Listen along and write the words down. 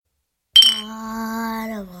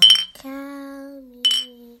Baltimore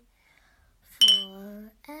County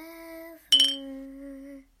forever.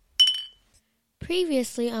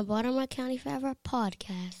 Previously on Baltimore County Forever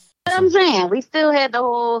podcast. What I'm saying, we still had the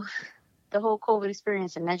whole COVID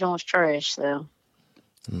experience, and that joint was trash. So,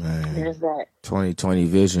 man, there's that. 2020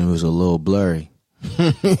 vision was a little blurry.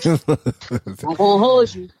 I'm gonna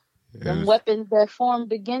hold you. Them weapons that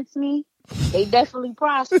formed against me, they definitely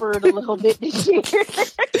prospered a little bit this year.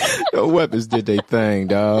 The weapons did their thing,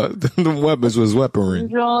 dog. The weapons was weaponry.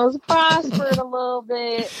 Jones prospered a little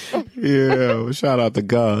bit. Yeah, well, shout out to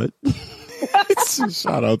God.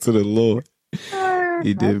 Shout out to the Lord.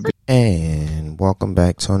 He did. And welcome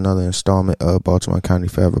back to another installment of Baltimore County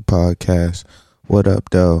Forever podcast. What up,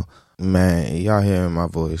 though? Man, y'all hearing my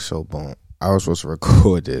voice so boom. I was supposed to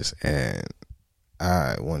record this, and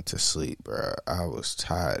I went to sleep, bro. I was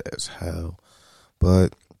tired as hell.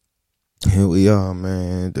 But here we are,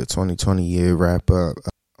 man. The 2020 year wrap up.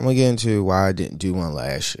 I'm going to get into why I didn't do one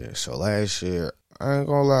last year. So last year, I ain't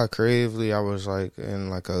going to lie, creatively, I was like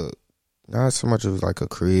in like not so much of like a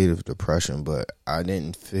creative depression, but I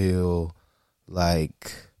didn't feel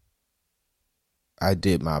like I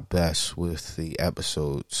did my best with the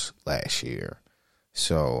episodes last year.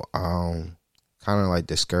 So kind of like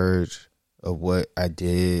discouraged of what I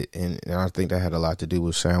did, and I think that had a lot to do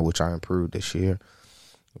with sound, which I improved this year.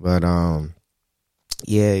 But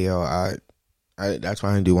yeah, yo, I that's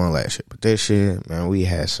why I didn't do one last year. But this year, man, we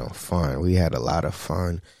had some fun. We had a lot of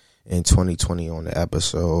fun in 2020 on the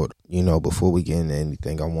episode. You know, before we get into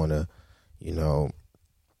anything, I want to, you know,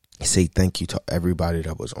 say thank you to everybody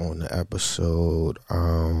that was on the episode.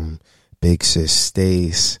 Big sis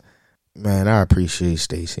Stace. Man, I appreciate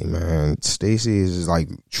Stacy, man. Stacy is like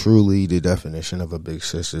truly the definition of a big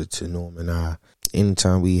sister to Norm and I.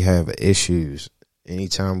 Anytime we have issues,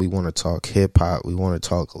 anytime we want to talk hip hop, we want to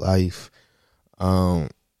talk life,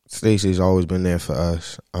 Stacy's always been there for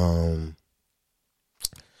us.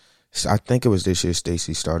 I think it was this year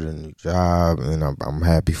Stacy started a new job, and I'm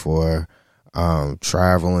happy for her.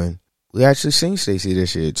 Traveling. We actually seen Stacy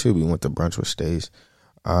this year too. We went to brunch with Stace.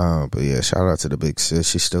 But yeah, shout out to the big sis.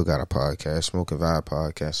 She still got a podcast. Smoking Vibe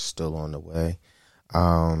podcast is still on the way.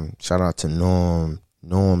 Shout out to Norm.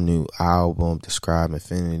 Norm new album, Describe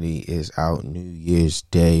Infinity, is out New Year's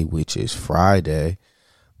Day, which is Friday.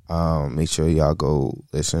 Make sure y'all go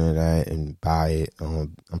listen to that and buy it.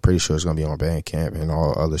 I'm pretty sure it's gonna be on Bandcamp and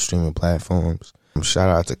all other streaming platforms. Shout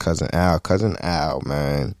out to Cousin Al. Cousin Al,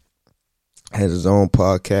 man, has his own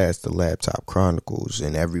podcast, The Laptop Chronicles,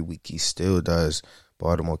 and every week he still does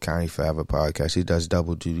Baltimore County Forever podcast. He does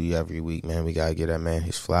double duty every week, man. We gotta give that man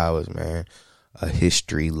his flowers, man. A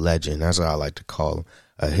history legend. That's what I like to call him.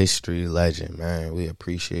 A history legend, man. We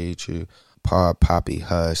appreciate you. Poppy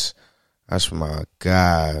Huss. That's my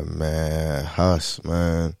guy, man. Huss,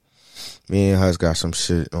 man. Me and Huss got some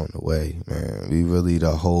shit on the way, man. We really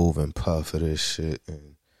the Hove and Puff of this shit.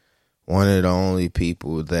 And one of the only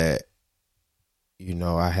people that, you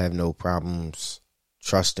know, I have no problems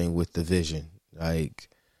trusting with the vision. Like,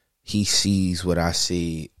 he sees what I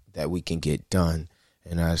see that we can get done.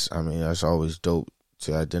 And that's always dope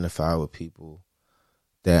to identify with people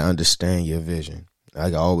that understand your vision.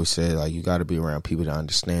 Like I always say, like, you got to be around people that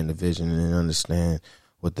understand the vision and understand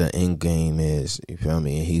what the end game is. You feel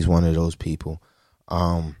me? And he's one of those people.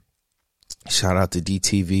 Shout out to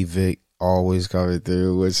DTV Vic, always coming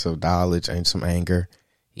through with some knowledge and some anger.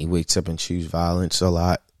 He wakes up and chooses violence a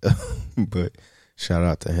lot. But shout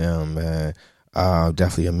out to him, man.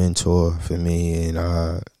 Definitely a mentor for me,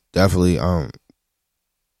 and definitely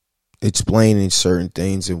explaining certain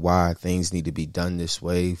things and why things need to be done this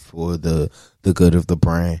way for the good of the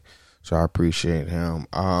brand. So I appreciate him.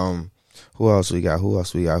 Who else we got? Let's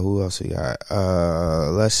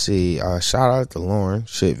see. Shout out to Lauren.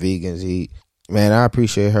 Shit Vegans Eat. Man, I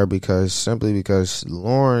appreciate her because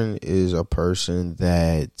Lauren is a person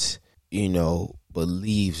that, you know,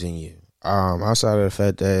 believes in you. Outside of the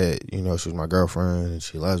fact that, you know, she's my girlfriend and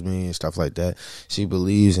she loves me and stuff like that, she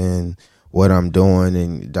believes in what I'm doing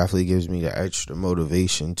and definitely gives me the extra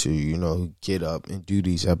motivation to, you know, get up and do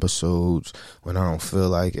these episodes when I don't feel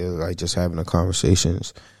like it, like just having the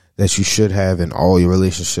conversations that you should have in all your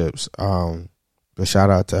relationships. But shout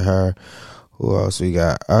out to her. Who else we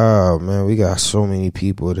got? Oh man, we got so many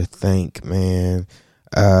people to thank, man.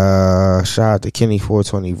 Shout out to Kenny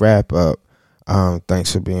 420 Wrap Up.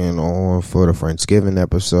 Thanks for being on for the Friendsgiving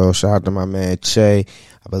episode. Shout out to my man Che.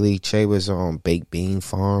 I believe Che was on Baked Bean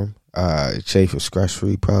Farm. Che for Scratch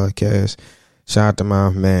Free podcast. Shout out to my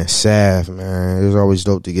man Sav, man. It was always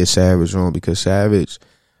dope to get Savage on because Savage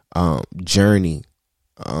journey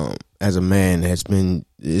as a man has been,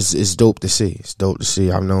 it's dope to see. It's dope to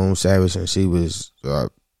see. I've known Savage since he was, I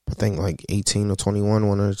think like 18 or 21,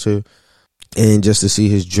 one of the two. And just to see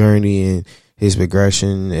his journey and his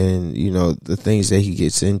progression and, you know, the things that he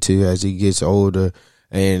gets into as he gets older.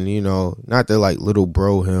 And, you know, not to like little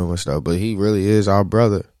bro him and stuff, but he really is our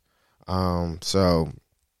brother. So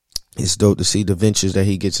it's dope to see the ventures that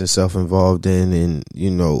he gets himself involved in and,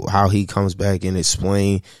 you know, how he comes back and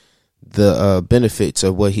explain the benefits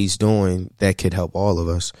of what he's doing that could help all of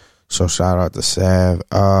us. So shout out to Sav.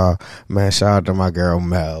 Man, shout out to my girl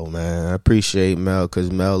Mel, man. I appreciate Mel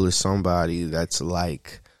because Mel is somebody that's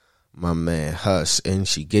like my man Huss, and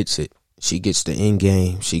she gets it. She gets the end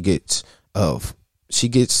game. She gets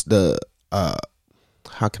the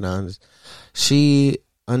how can I understand? She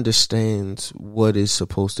understands what is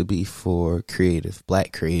supposed to be for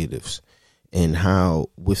black creatives, and how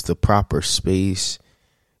with the proper space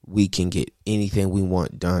we can get anything we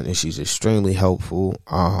want done. And she's extremely helpful.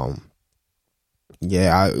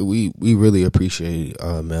 We really appreciate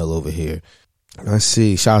Mel over here. Let's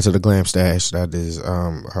see. Shout out to the Glam Stash. That is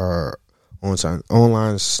her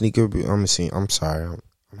online sneaker. I'm sorry. I'm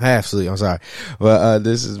half asleep. I'm sorry. But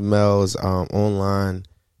this is Mel's online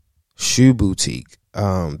shoe boutique,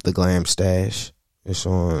 the Glam Stash. It's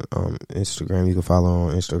on Instagram. You can follow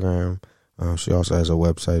her on Instagram. She also has a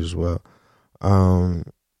website as well.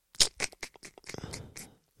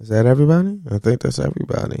 Is that everybody? I think that's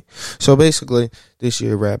everybody. So basically, this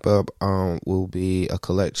year wrap up will be a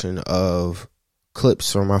collection of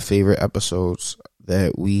clips from my favorite episodes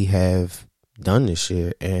that we have done this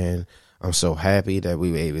year, and I'm so happy that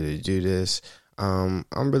we were able to do this. I'm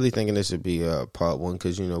really thinking this would be a part one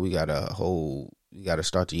because, you know, we got to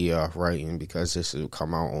start the year off right, and because this will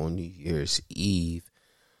come out on New Year's Eve,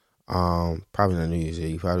 probably not New Year's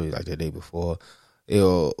Eve, probably like the day before.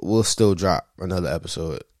 We'll still drop another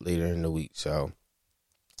episode later in the week. So,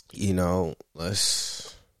 you know,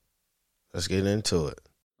 let's get into it.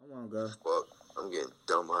 Come on, go. Well, I'm getting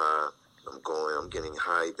dumb high. I'm getting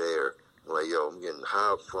high there. I'm like, yo, I'm getting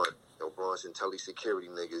high up front. Yo, Bronson, tell these security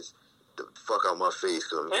niggas the fuck out my face.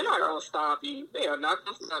 They're not gonna stop you. They are not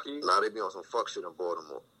gonna stop you. Nah, they be on some fuck shit in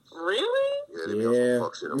Baltimore. Really? Yeah, they be on some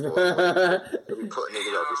fuck shit in Baltimore. They be putting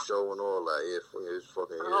niggas out the show and all that. Yeah, it's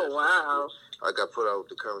fucking. Oh, wow. I got put out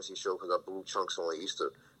the Currency show because I blew chunks on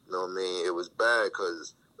Easter. You know what I mean? It was bad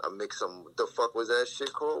because I mixed some. The fuck was that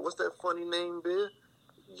shit called? What's that funny name, beer?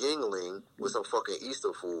 Yingling with some fucking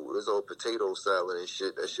Easter food. It was all potato salad and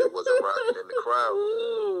shit. That shit wasn't rocking in the crowd.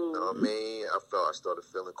 You know what I mean? I started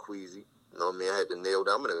feeling queasy. You know what I mean? I had to nail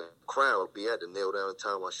down. I'm in the crowd. I had to nail down and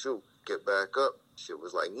tie my shoe. Get back up. Shit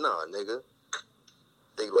was like, nah, nigga.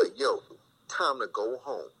 They like, yo, time to go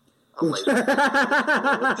home. I'm like,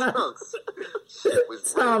 chunks. Shit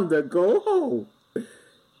was time to go home. The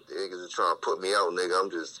niggas are trying to put me out, nigga. I'm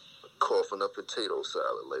just coughing up potato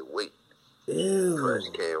salad. Like, wait. Ew. Trash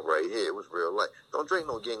can right here. It was real life. Don't drink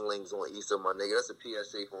no Yinglings on Easter, my nigga. That's a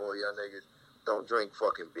PSA for all y'all niggas. Don't drink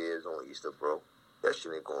fucking beers on Easter, bro. That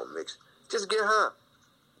shit ain't gonna mix. Just get high.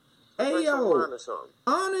 Hey, drink some wine or something.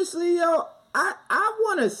 Honestly, yo, I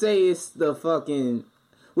want to say it's the fucking...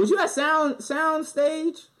 Was you at sound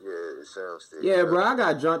stage? Yeah, sound stage. Yeah, bro, I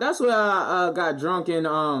got drunk. That's where I got drunk and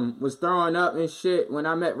was throwing up and shit when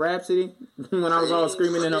I met Rhapsody. When I was all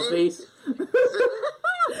screaming in her face.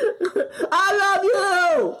 I love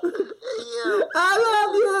you! Yeah. I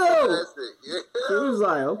love you! Yeah. She was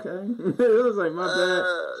like, okay. It was like, my bad.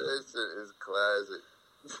 That shit is classic.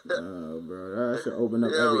 Oh, bro, that should open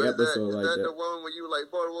up every episode like that. Is that the one where you like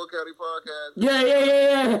Baltimore County Podcast? Yeah.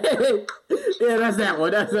 Yeah, that's that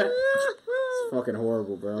one. That's that. It's fucking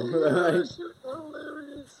horrible, bro. Yeah, shit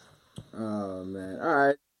hilarious. Oh, man. All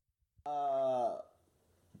right.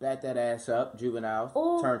 Back that ass up. Juveniles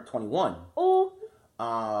turned 21.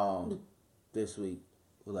 This week.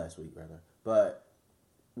 Well, last week, rather. But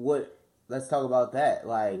let's talk about that.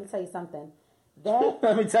 Like, Let me tell you something.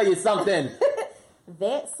 Let me tell you something.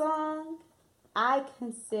 That song, I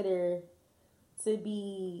consider to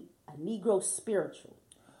be a Negro spiritual.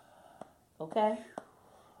 Okay?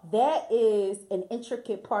 That is an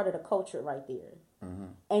intricate part of the culture right there. Mm-hmm.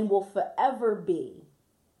 And will forever be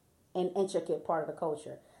an intricate part of the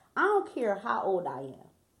culture. I don't care how old I am.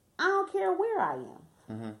 I don't care where I am.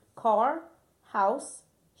 Mm-hmm. Car, house,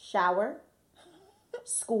 shower,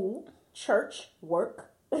 school, church,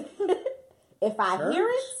 work. If I hear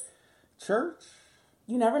it... Church?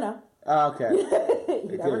 You never know. Okay.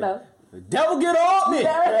 You never know. The devil get off me! You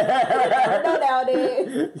never know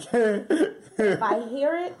nowadays. If I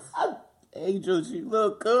hear it... Angel, she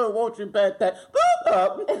look good. Won't you back that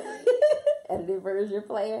up? Edited version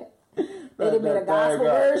playing. They made a gospel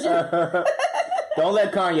version. Don't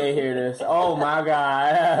let Kanye hear this. Oh my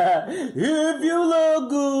God. If you look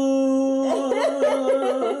good.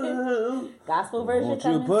 Gospel version. Won't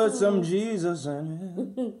you put some Jesus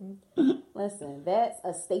in it? Listen, that's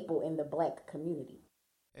a staple in the black community.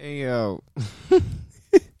 Hey, yo.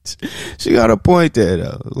 She got a point there,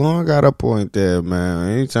 though. Lauren got a point there, man.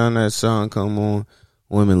 Anytime that song come on,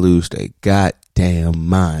 women lose their goddamn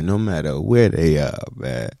mind, no matter where they are,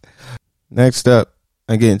 man. Next up,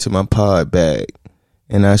 I get into my pod bag,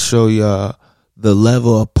 and I show y'all the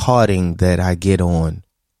level of partying that I get on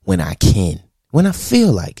when I can, when I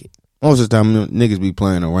feel like it. Most of the time, niggas be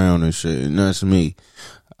playing around and shit, and that's me.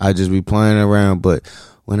 I just be playing around, but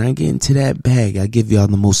when I get into that bag, I give y'all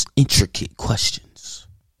the most intricate questions.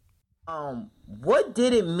 What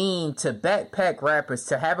did it mean to backpack rappers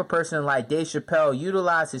to have a person like Dave Chappelle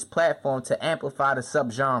utilize his platform to amplify the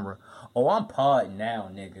subgenre? Oh, I'm partying now,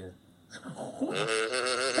 nigga.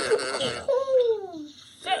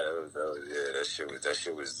 That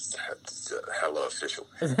shit was hella official.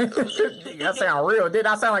 That sound real. Did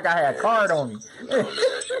I sound like I had a card on me? No, man,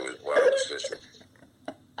 that shit was wild official.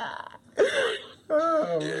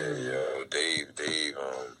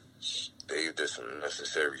 Dave did some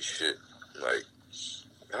necessary shit. Like,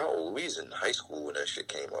 how old was in high school when that shit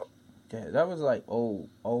came out? Yeah, that was like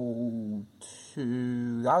 02.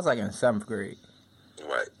 I was like in 7th grade.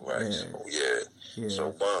 Right. Yeah.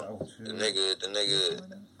 So the nigga,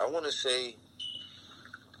 I want to say,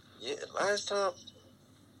 last time.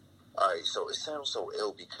 All right, so it sounds so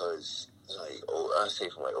ill because like, I say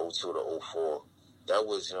from like 02 to 04, that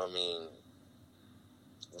was, you know what I mean,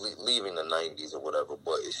 leaving the 90s or whatever.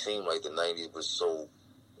 But it seemed like the 90s was so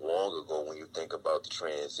long ago when you think about the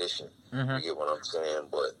transition. Mm-hmm. You get what I'm saying?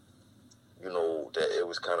 But you know that it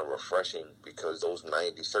was kind of refreshing because those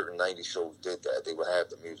certain 90s shows did that. They would have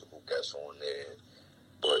the musical guests on there,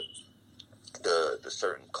 but the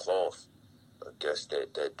certain cloth, I guess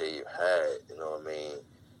that Dave had, you know what I mean,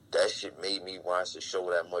 that shit made me watch the show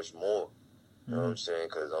that much more. You know what I'm saying?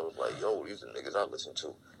 Because I was like, yo, these are niggas I listen to.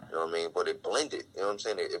 You know what I mean? But it blended. You know what I'm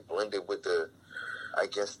saying? It blended with the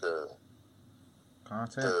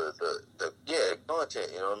content. The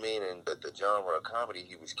content. You know what I mean? And the genre of comedy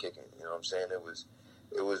he was kicking. You know what I'm saying? It was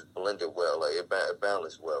blended well. Like it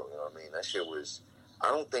balanced well. You know what I mean? That shit was. I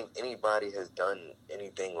don't think anybody has done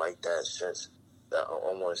anything like that since. I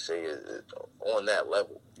want to say on that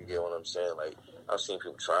level. You get what I'm saying? Like I've seen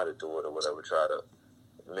people try to do it or whatever, try to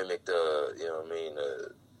mimic the, you know what I mean,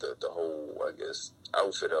 the whole, I guess,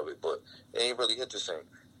 outfit of it, but it ain't really hit the same.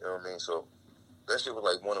 You know what I mean? So that shit was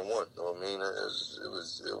like 1-on-1. You know what I mean? It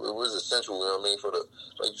was essential. You know what I mean? For the,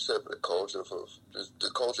 like you said, for the culture, for just the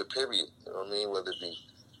culture. Period. You know what I mean? Whether it be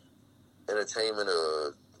entertainment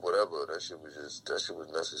or whatever, that shit was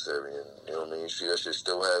necessary. And you know what I mean? You see, that shit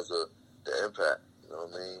still has the impact. You know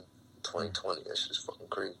what I mean? 2020, that shit's fucking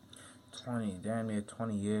crazy. Damn near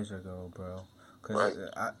 20 years ago, bro. Because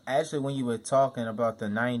actually, when you were talking about the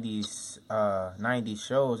 90s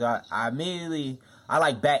shows, I immediately, I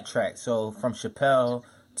like backtrack. So from Chappelle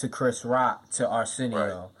to Chris Rock to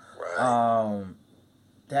Arsenio. Right.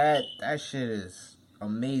 That shit is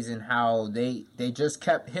amazing how they just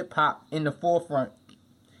kept hip hop in the forefront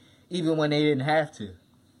even when they didn't have to.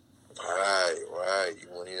 Right.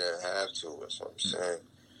 Even when you didn't have to. That's what I'm saying.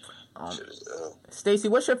 Stacey,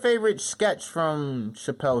 what's your favorite sketch from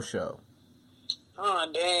Chappelle's show? Oh,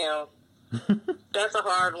 damn. That's a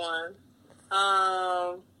hard one.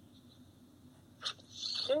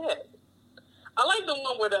 Shit. I like the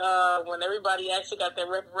one where when everybody actually got their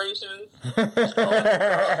reparations. I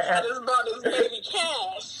just bought this baby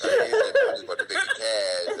Cash. I just bought the baby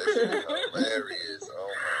Cash. That shit is hilarious.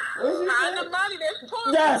 Oh my God. Hiding the money, there's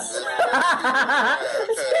poor Yes. people.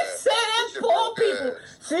 She said it's poor people.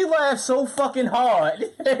 She laughed so fucking hard.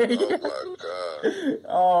 Oh my God.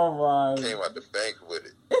 Oh my. Came out the bank with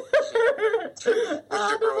it. What's your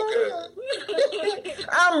broke ass?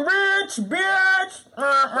 I'm rich, bitch.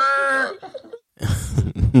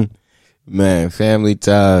 Man, family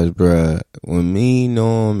ties, bruh. When me,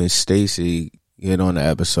 Norm, and Stacey get on the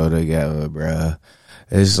episode together, bruh,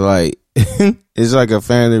 it's like it's like a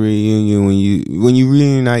family reunion when you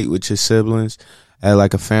reunite with your siblings at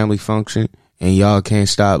like a family function and y'all can't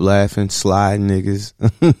stop laughing, sliding niggas,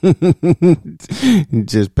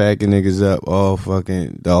 just packing niggas up all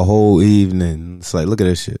fucking the whole evening. It's like, look at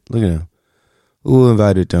this shit. Look at them. Who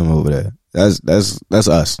invited them over there? That's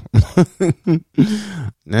us.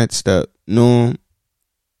 Next up, Norm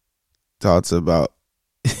talks about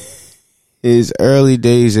his early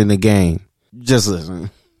days in the game. Just listen.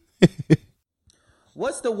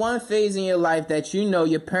 What's the one phase in your life that you know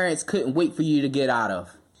your parents couldn't wait for you to get out of?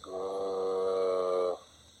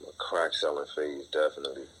 My crack selling phase,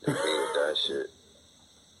 definitely. They hated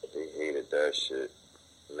that shit.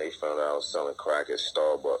 When they found out I was selling crack at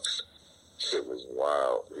Starbucks, shit was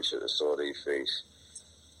wild. They should have saw their face.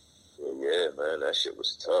 Yeah, man, that shit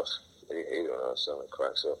was tough. They hated when I was selling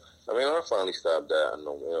crack. So, I mean, I finally stopped that. I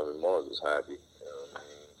know, Mars was happy.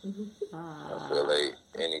 I feel like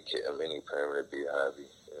any kid, any parent would be happy.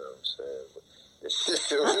 You know what I'm saying? But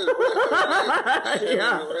shit was real.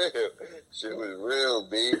 Shit was real,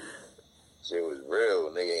 B. Shit was real.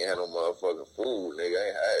 Nigga ain't had no motherfucking food. Nigga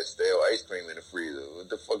ain't had stale ice cream in the freezer. What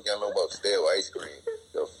the fuck y'all know about stale ice cream?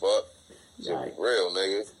 The fuck? Shit was real,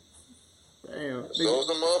 nigga. Damn. So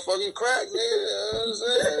some motherfucking crack, nigga. You know what I'm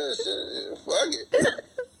saying? Shit, fuck it.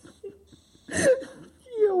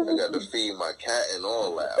 I got to feed my cat and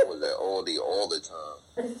all that. I was at Aldi all the time.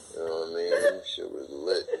 You know what I mean? Shit was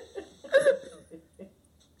lit.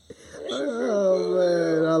 Oh,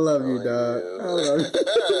 man. I love you, dog. I love you.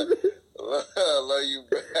 I love you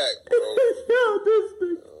back, bro. Yo, this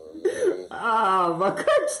nigga. My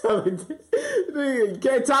crack selling.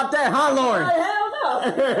 Can't top that, huh, Lauren? Hell no.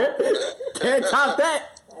 Can't top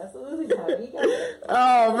that. Absolutely not. You got it.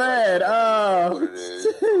 Oh, man. What it is,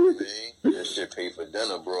 man. That shit pay for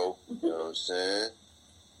dinner, bro. You know what I'm saying?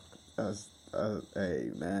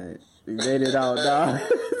 Hey, man. We made it out, dog. I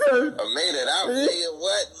made it out, nigga.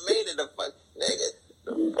 What? Made it the fuck, nigga.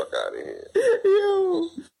 The fuck out of here. Yo.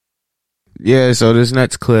 Yeah, so this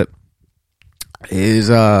next clip is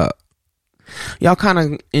y'all kind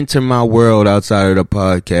of enter my world outside of the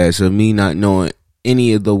podcast of me not knowing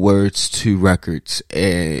any of the words to records,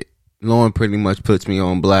 and Lauren pretty much puts me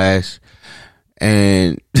on blast.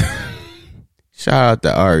 And shout out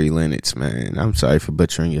to Ari Lennox, man. I'm sorry for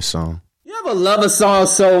butchering your song. You ever love a song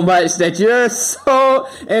so much that you're so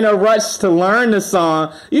in a rush to learn the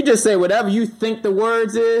song, you just say whatever you think the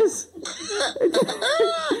words is?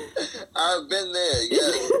 I've been there,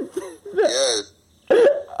 yes. Yes.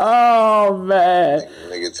 Oh, man.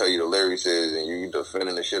 Nigga tell you the lyrics is, and you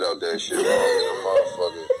defending the shit out that shit wrong as a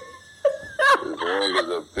motherfucker. As wrong as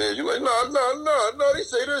a bitch. You like, no, they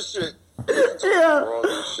say this shit. Yeah. Wrong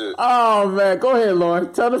as shit. Oh, man. Go ahead,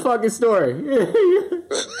 Lauren. Tell the fucking story.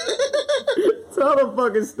 Tell the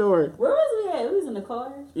fucking story. Where was we at? We was in the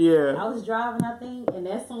car. Yeah. I was driving, I think, and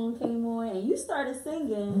that song came on, and you started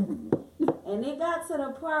singing, and it got to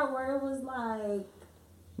the part where it was like,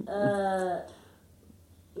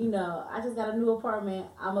 I just got a new apartment.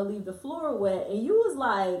 I'm gonna leave the floor wet, and you was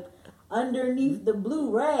like underneath the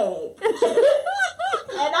blue rag, and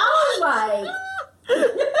I was like,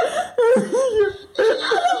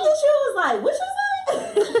 she was like, what you say?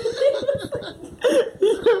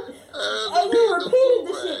 And you repeated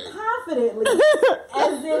the shit confidently,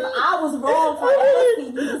 as if I was wrong for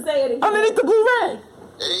asking you to say it again. Underneath the blue rag.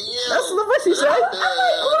 That's what she said. I'm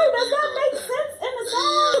like, Corey, does that make sense in the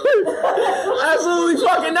song? Absolutely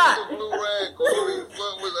fucking not. Blue rag, Corey,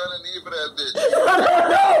 what was underneath of that bitch?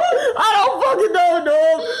 I don't fucking know,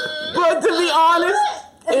 dog. But to be honest,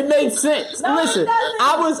 it made sense. No, Listen, it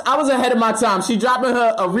doesn't. I was ahead of my time. She dropping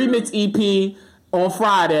her a remix EP on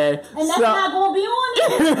Friday. And that's not going to be on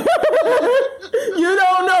it. You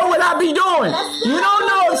don't know what I be doing. You don't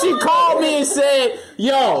know if she called me and said,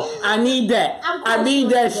 yo, I need that. I need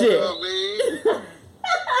that shit. You know what I mean?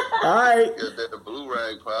 All right. Got that blue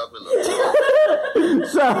rag popping up.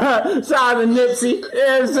 Shout out to Nipsey. You know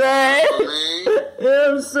what I'm saying? You know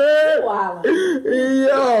what I'm saying? Wow.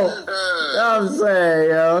 Yo. I'm saying,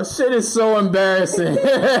 yo. Shit is so embarrassing. You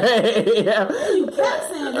kept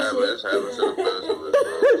saying this Let's have it to the best of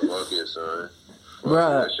it, bro. Fuck it, son.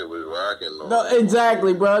 Bruh. That shit was rocking, though. No,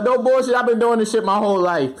 exactly, bro. No bullshit. I've been doing this shit my whole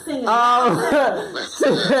life.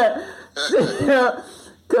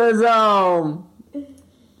 Cause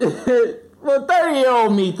well,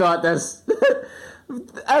 30-year-old me thought that's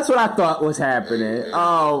what I thought was happening.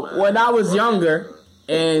 When I was younger,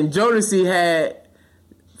 and Jodeci had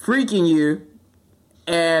 "Freaking You,"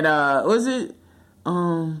 and was it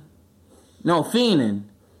no Fiendin',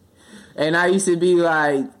 and I used to be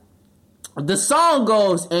like. The song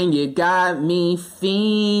goes, and you got me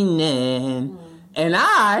fiending. And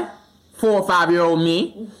I, 4 or 5-year-old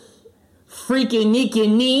me, freaking Nicki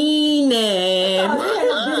Neenin'.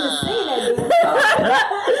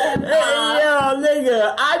 Yo,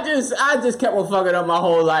 nigga, I just kept on fucking up my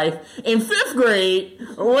whole life. In 5th grade,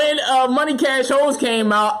 when Money Cash Hoes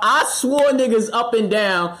came out, I swore niggas up and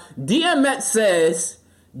down. DMX says,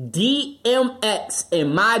 DMX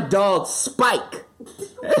and my dog Spike.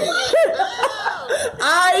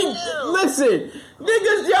 Listen,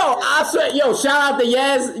 Niggas, I swear, shout out to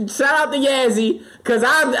Yazzie, cause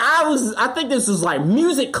I think this was like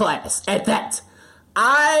music class at that.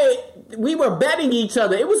 We were betting each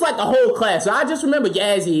other. It was like a whole class. So I just remember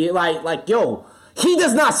Yazzie, like, he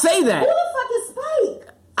does not say that. Who the fuck is Spike?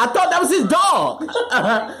 I thought that was his dog.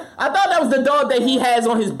 I thought that was the dog that he has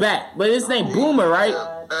on his back, but his name Boomer, right?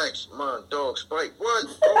 Thanks, my dog Spike. What?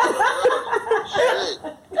 Oh, shit.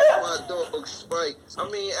 My dog Spike. I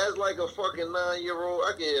mean, as like a fucking 9-year-old,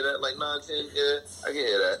 I can hear that. Like 9, 10, yeah, I can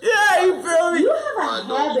hear that. Yeah, you feel me? You have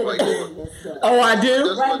a habit of doing this stuff. Oh, I do?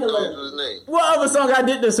 That's my dog's name. What other song I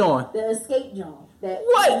did this on? The Escape John. That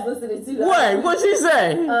What? I was listening to. Wait, what'd she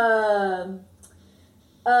say?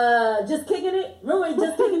 Just Kicking It. Remember when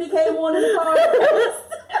Just Kicking It came on in the car?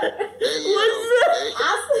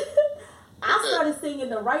 I started singing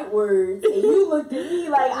the right words, and you looked at me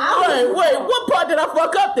like I was. Wait, what part did I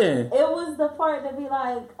fuck up then? It was the part that be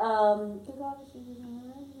like, and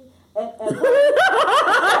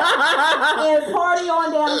party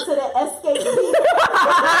on down to the Escape beat.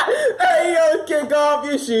 Hey, kick off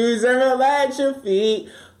your shoes and relax your feet.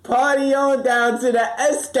 Party on down to the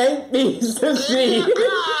Escape beats to see. Yeah,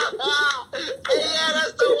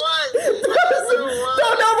 that's the one. That's the one.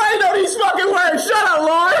 Don't nobody know these fucking words. Shut up,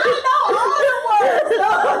 Lauren. I know all the words.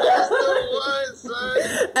 That's the one, son.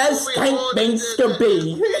 Escape beats to be.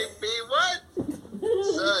 What?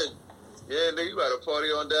 Son. Yeah, nigga, you gotta party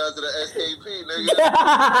on down to the SKP, nigga. Yeah,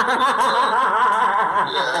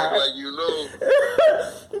 act like you know.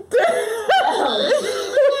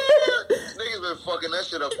 Niggas been fucking that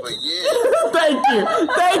shit up for years.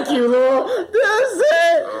 Thank you, Lord. That's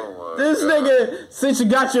it. Oh my This God. nigga, since you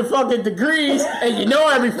got your fucking degrees and you know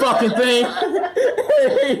every fucking thing.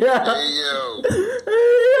 Hey, yo.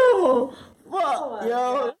 Fuck,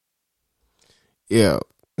 yo. Yo,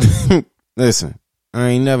 listen, I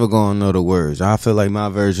ain't never gonna know the words. I feel like my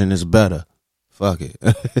version is better. Fuck it.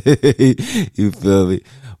 You feel me?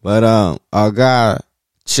 But our guy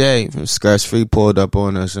Che from Scratch Free pulled up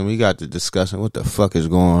on us, and we got to discussing what the fuck is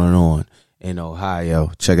going on in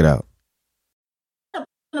Ohio. Check it out. In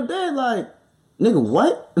the bed, like, nigga,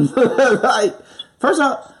 what? Like, first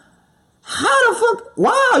off, how the fuck?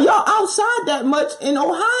 Wow, y'all outside that much in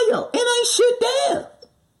Ohio? It ain't shit there.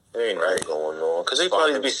 There ain't nothing going on. Because they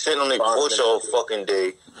probably be sitting on their porch all fucking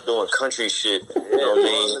day doing country shit. You know what I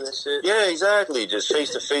mean? Yeah, exactly. Just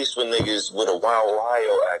face to face with niggas with a wild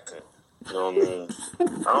Ohio accent. You know what I mean?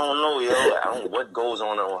 I don't know, yo. I don't know what goes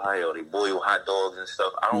on in Ohio. They boil hot dogs and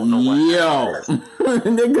stuff. I don't know what. Yo,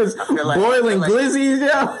 niggas boiling glizzies, yo.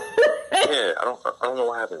 Yeah, I don't know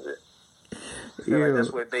what happens there. I feel like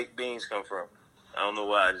that's where baked beans come from. I don't know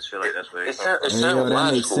why. I just feel like that's where It sounds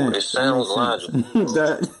logical. It sounds logical.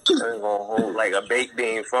 like a baked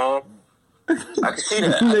bean farm. I can see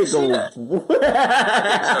that.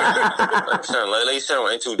 Like they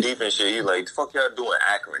sound ain't too deep and shit. You like, the fuck y'all doing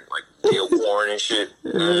Akron? Like Dale Warren and shit.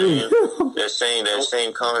 You know what I mean? That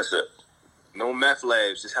same concept. No meth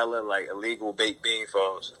labs, just hella like illegal baked bean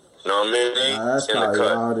farms. No, I mean, that's in probably the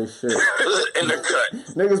cut. all this shit. In the cut.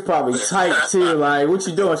 Niggas probably tight too. Like, what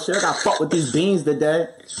you doing? Shit, I got fucked with these beans today.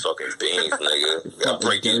 These fucking beans, nigga. Gotta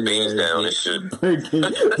break these beans down and shit.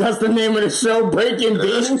 That's the name of the show, Breaking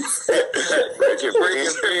Beans.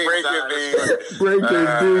 Breaking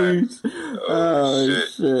beans. Oh,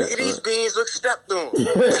 shit. Look at these beans look stepped on.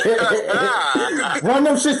 Run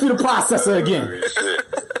them shits through the processor again.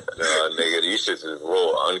 Nah, nigga, these shits is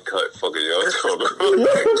raw, uncut. Fucking y'all talking about.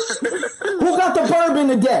 Who got the bourbon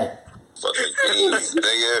today? Fucking beans,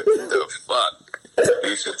 nigga. The fuck?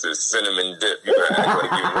 These shits is cinnamon dip. You better act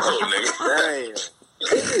like you know,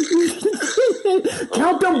 nigga.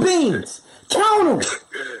 Count them beans. Count them.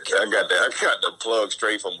 I got the plug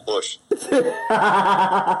straight from Bush.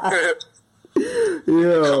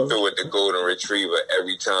 Yo. Come through with the golden retriever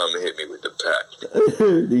every time they hit me with the pack.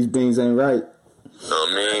 These beans ain't right. Know what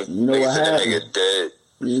I mean? You know what happened? Nigga dead.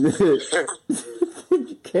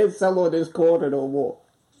 You can't sell on this corner no more.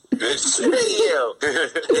 Bitch,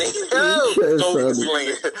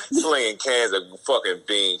 slinging cans of fucking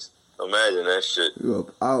beans. Imagine that shit. You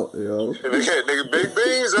up out, yo. Nigga, big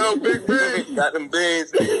beans out, big beans. Got them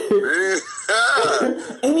beans.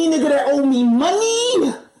 Any nigga that owe me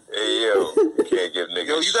money? Hey, yo, you can't give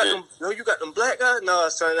niggas shit. You got them black guys? No,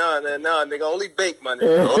 son, no, nigga, only bake money.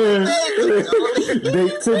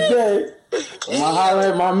 Bake today. I'ma holler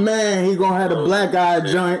at my man. He gonna have the black eye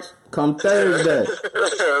joint come Thursday.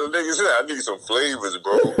 Niggas said, I need some flavors,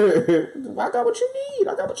 bro. I got what you need.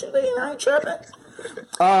 I ain't tripping.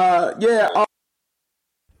 Yeah.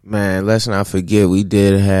 Man, let's not forget we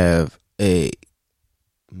did have a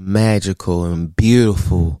magical and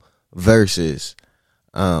beautiful versus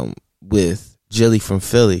with Jilly from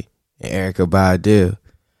Philly and Erykah Badu.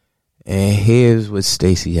 And here's what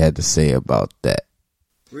Stacey had to say about that.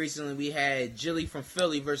 Recently, we had Jilly from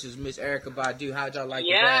Philly versus Miss Erykah Badu. How'd y'all like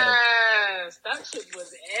the battle? Yes, that shit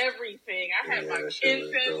was everything. I had my incense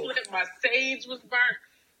lit, my sage was burnt,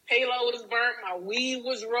 halo was burnt, my weed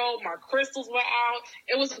was rolled, my crystals were out.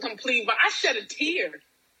 It was a complete vibe. I shed a tear.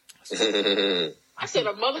 I said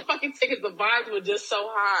a motherfucking ticket. The vibes were just so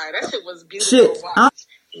high. That shit was beautiful to watch.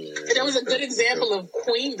 And it was a good example of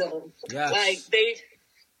queendom. Yes.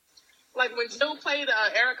 Like when Joe played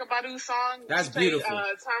Erykah Badu song. That's beautiful.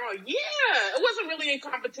 It wasn't really a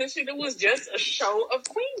competition. It was just a show of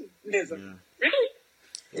queenism. Yeah. Really?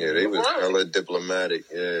 Yeah, they was hella diplomatic.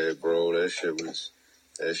 Yeah, bro, that shit was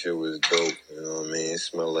dope. You know what I mean? It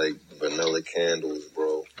smelled like vanilla candles,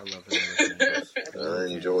 bro. I love it.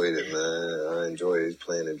 I enjoyed it, man. I enjoyed it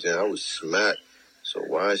playing the jam. I was smacked. So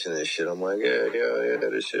watching this shit, I'm like, yeah,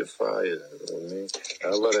 this shit fire. You know what I mean? I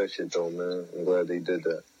love that shit though, man. I'm glad they did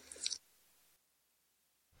that.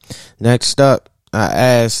 Next up, I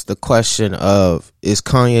asked the question of, is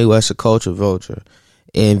Kanye West a culture vulture?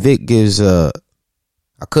 And Vic gives I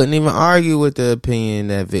couldn't even argue with the opinion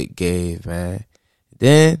that Vic gave, man.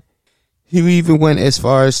 Then he even went as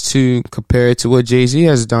far as to compare it to what Jay-Z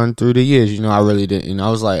has done through the years. You know, I really didn't. I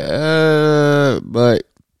was like, but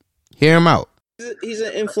hear him out. He's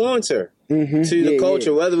an influencer to the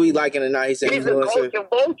culture, whether we like it or not. He's an influencer. He's a culture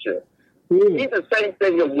vulture. He's the same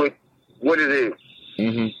thing with what it is.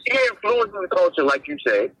 Mm-hmm. He influences the culture, like you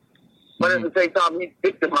say, but at the same time, he's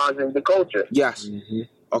victimizing the culture. Yes. Mm-hmm.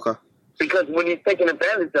 Okay. Because when he's taken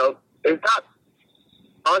advantage of, it's not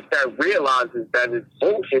us that realizes that it's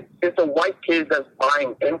bullshit. It's the white kids that's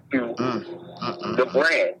buying into the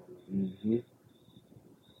brand. Mm-hmm. You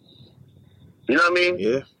know what I mean?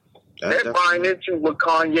 Yeah. They're buying into what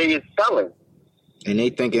Kanye is selling, and they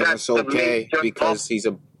think it's okay because he's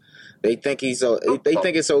a. They think it's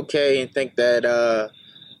okay and think that.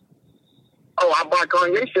 I buy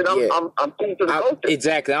Kanye shit. I'm cool to the culture.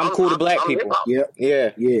 Exactly, I'm cool to black people. Yep.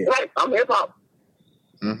 Yeah. Right, I'm hip hop.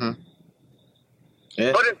 Mm-hmm.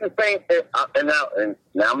 Yeah. But it's the same thing. And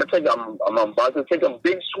now I'm about to take a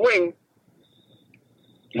big swing.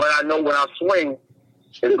 But I know when I swing,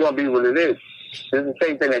 it's gonna be what it is. It's the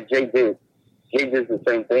same thing that Jay did. Jay did the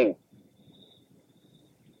same thing.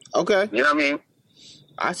 Okay. You know what I mean?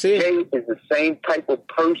 I see it. Jay is the same type of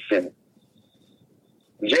person.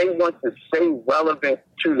 Jay wants to stay relevant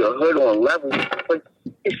to the hood on levels, but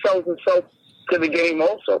he sells himself to the game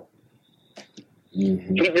also.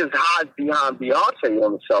 Mm-hmm. He just hides behind Beyonce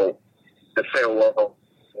on the show to say, well,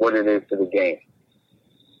 what it is to the game.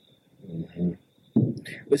 Mm-hmm.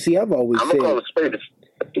 But see, I've always I'm said... going to call it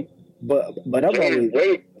spade. But I've always...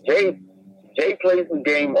 Jay plays the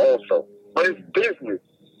game also, but it's business.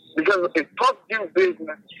 Because if Puff do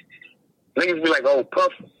business, niggas be like, oh,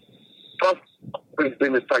 Puff is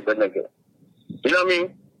business type of nigga. You know what I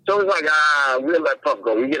mean? So it's like, we'll let Puff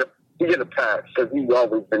go. We get a pass because he's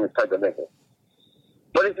always been this type of nigga.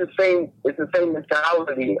 But it's the same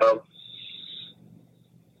mentality of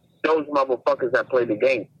those motherfuckers that play the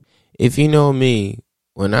game. If you know me,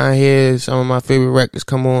 when I hear some of my favorite records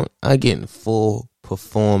come on, I get in full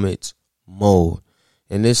performance mode.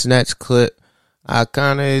 In this next clip, I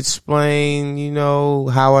kind of explain,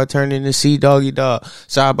 how I turned into C Doggy Dog.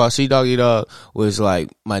 Sorry about C Doggy Dog was like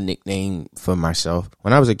my nickname for myself.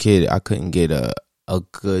 When I was a kid, I couldn't get a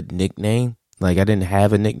good nickname. Like, I didn't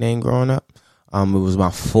have a nickname growing up. It was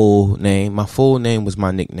my full name. My full name was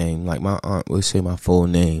my nickname. Like, my aunt would say my full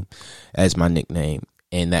name as my nickname,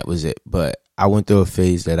 and that was it. But I went through a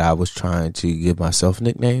phase that I was trying to give myself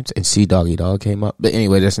nicknames, and C Doggy Dog came up. But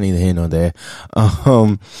anyway, that's neither here nor there.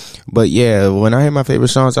 But yeah, when I hear my favorite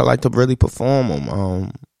songs, I like to really perform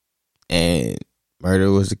them. And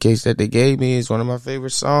Murder Was the Case That They Gave Me is one of my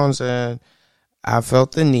favorite songs, and I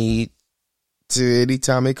felt the need to,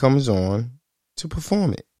 anytime it comes on, to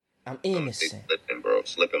perform it. I'm innocent.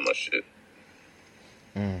 Slipping my shit.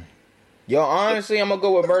 Yo, honestly, I'm gonna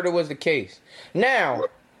go with Murder Was the Case. Now,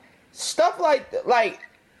 stuff like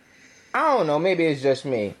I don't know, maybe it's just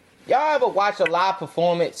me. Y'all ever watch a live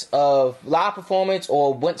performance or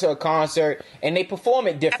went to a concert and they perform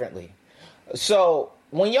it differently? So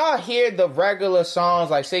when y'all hear the regular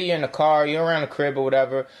songs, like say you're in the car, you're around the crib or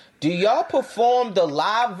whatever, do y'all perform the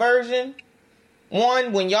live version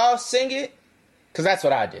when y'all sing it? Because that's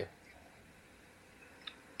what I do.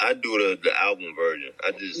 I do the album version.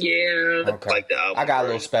 I just like the album. I got a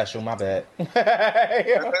little special, my bad.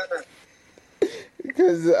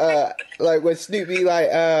 Because like when Snoopy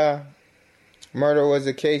Murder Was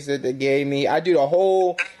the Case That They Gave Me, I do the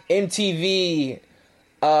whole MTV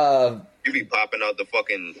You be popping out the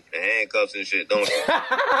fucking handcuffs and shit, don't you?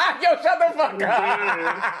 Yo, shut the fuck up.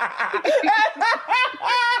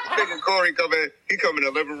 Nigga Corey come in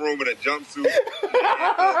the living room in a jumpsuit.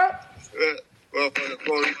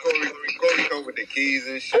 Corey come with the keys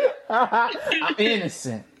and shit. I'm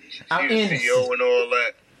innocent. I'm innocent. CEO and all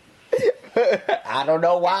that. I don't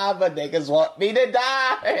know why, but niggas want me to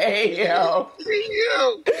die. Hey, yo.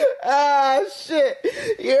 Ah, shit.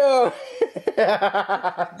 Yo.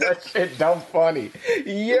 That shit dumb funny.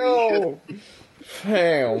 Yo.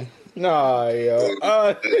 Damn. Nah,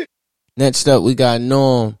 yo. Next up, we got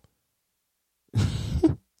Norm.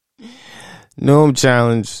 Norm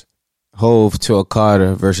challenged Hove to a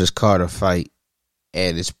Carter versus Carter fight.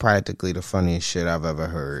 And it's practically the funniest shit I've ever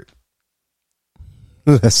heard.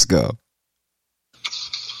 Let's go.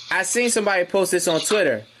 I seen somebody post this on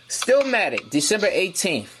Twitter. Stillmatic, December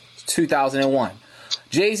 18th, 2001.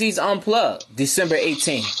 Jay-Z's Unplugged, December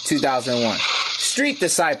 18th, 2001. Street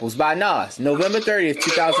Disciples by Nas, November 30th,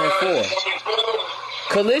 2004.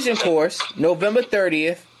 Collision Course, November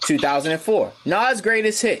 30th, 2004. Nas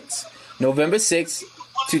Greatest Hits, November 6th,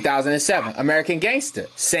 2007. American Gangster,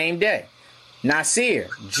 same day. Nasir,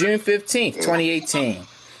 June 15th, 2018.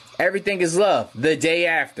 Everything is Love, the day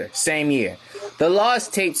after, same year. The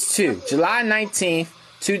Lost Tapes 2, July 19th,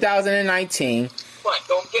 2019.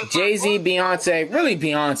 Jay-Z, Beyonce, really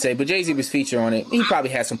Beyonce, but Jay-Z was featured on it. He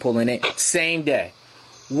probably had some pull in it. Same day.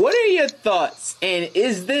 What are your thoughts? And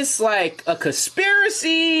is this like a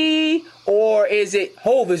conspiracy, or is it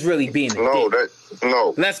Hove is really being a dick?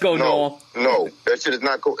 No. Let's go, Noel. No, that shit is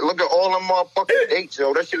not cool. Look at all them motherfucking dates,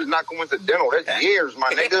 yo. That shit is not coincidental. That's years, my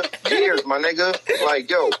nigga. Years, my nigga. Like,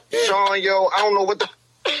 yo, Sean, yo, I don't know what the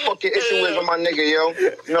fucking issue is with my nigga, yo.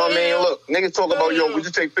 You know what I mean? Look, niggas talk about, yo, would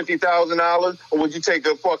you take $50,000 or would you take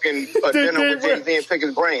a fucking dinner with Jay-Z and pick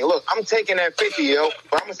his brain? Look, I'm taking that 50, yo,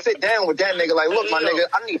 but I'm gonna sit down with that nigga like, look, my nigga,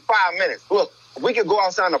 I need 5 minutes. Look, we can go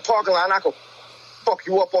outside in the parking lot and I can fuck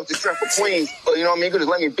you up off the strength of Queens. You know what I mean? You could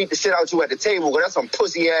just let me beat the shit out you at the table, because that's some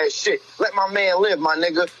pussy ass shit. Let my man live, my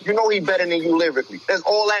nigga. You know he better than you lyrically. That's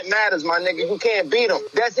all that matters, my nigga. You can't beat him.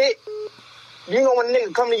 That's it. You know when a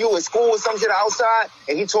nigga come to you at school or some shit outside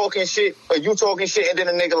and he talking shit or you talking shit and then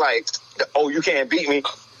a nigga like, oh, you can't beat me.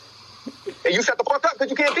 And you shut the fuck up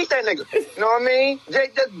because you can't beat that nigga. You know what I mean?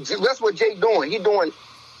 Jay, that's what Jay doing. He doing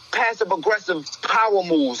passive-aggressive power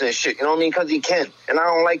moves and shit. You know what I mean? Because he can. And I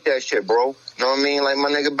don't like that shit, bro. You know what I mean? Like, my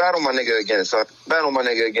nigga, battle my nigga again, son. Battle my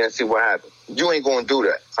nigga again, see what happens. You ain't gonna do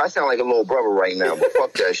that. I sound like a little brother right now, but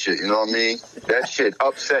fuck that shit. You know what I mean? That shit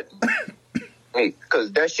upset me.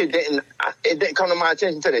 Because that shit didn't come to my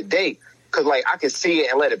attention to the day. Because, like, I could see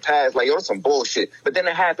it and let it pass. Like, yo, that's some bullshit. But then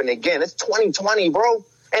it happened again. It's 2020, bro.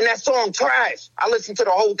 And that song trash. I listened to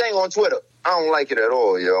the whole thing on Twitter. I don't like it at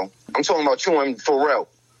all, yo. I'm talking about you and Pharrell.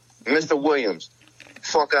 Mr. Williams.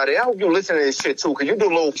 Fuck out of here. I hope you listen to this shit, too, because you do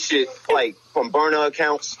little shit, like, from burner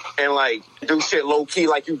accounts and, like, do shit low-key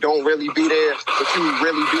like you don't really be there, but you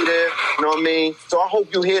really be there. You know what I mean? So I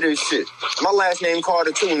hope you hear this shit. My last name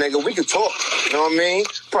Carter, too, nigga. We could talk. You know what I mean?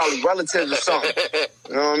 Probably relatives or something.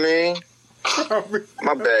 You know what I mean?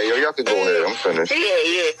 My bad, yo. Y'all can go ahead. I'm finished.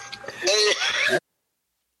 Yeah.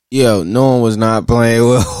 Yo, no one was not playing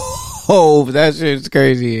with Hove. That shit's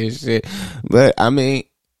crazy as shit. But, I mean,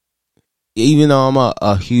 even though I'm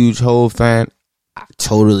a huge Hove fan, I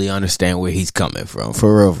totally understand where he's coming from.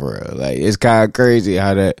 For real. Like, it's kind of crazy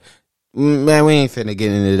how that... Man, we ain't finna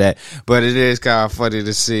get into that. But it is kind of funny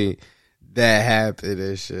to see that happen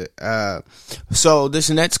and shit. So, this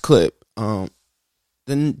next clip...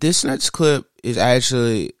 This next clip is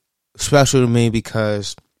actually special to me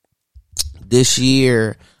because this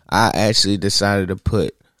year I actually decided to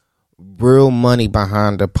put real money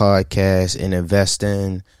behind the podcast and invest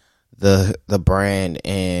in the brand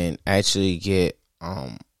and actually get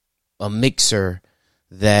a mixer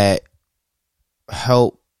that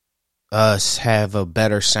help us have a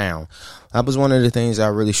better sound. That was one of the things I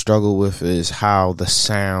really struggled with, is how the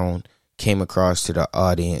sound came across to the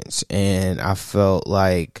audience, and I felt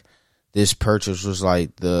like this purchase was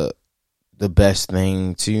like the best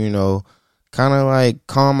thing to, you know, kind of like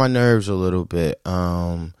calm my nerves a little bit.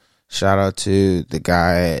 Shout out to the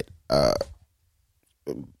guy at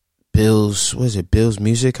Bill's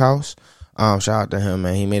Music House. Shout out to him,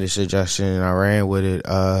 man. He made a suggestion and I ran with it.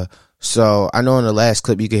 So I know in the last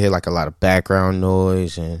clip you could hear like a lot of background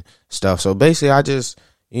noise and stuff. So basically I just,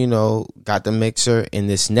 you know, got the mixer. In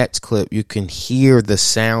this next clip, you can hear the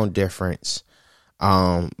sound difference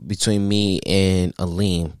between me and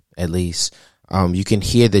Aleem, at least. You can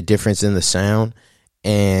hear the difference in the sound.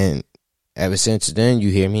 And ever since then, you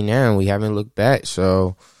hear me now, and we haven't looked back.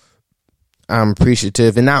 So I'm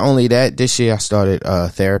appreciative. And not only that, this year I started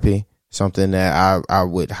therapy, something that I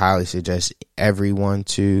would highly suggest everyone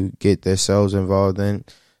to get themselves involved in.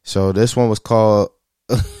 So this one was called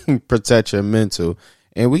Protect Your Mental.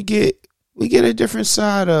 And we get a different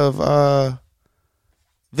side of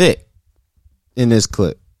Vic in this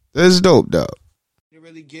clip. This is dope, though. To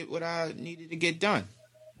really get what I needed to get done,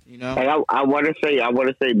 you know. And I want to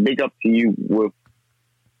say, big up to you with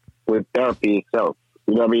therapy itself.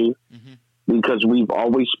 You know what I mean? Mm-hmm. Because we've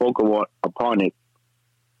always spoken upon it,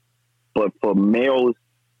 but for males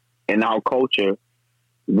in our culture,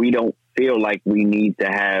 we don't feel like we need to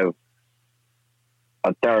have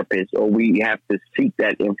a therapist, or we have to seek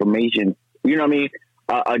that information. You know what I mean?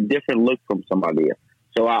 A different look from somebody else.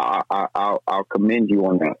 So I'll commend you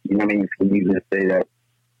on that. You know what I mean? For you to say that.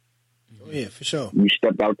 Oh yeah, for sure. You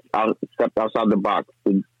stepped outside the box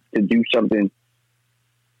to do something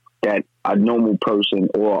that a normal person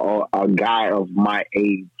or a guy of my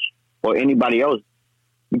age or anybody else,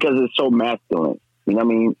 because it's so masculine. You know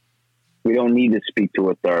what I mean? We don't need to speak to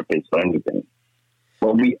a therapist or anything,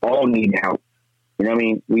 but we all need help. You know what I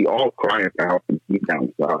mean? We all crying for help and deep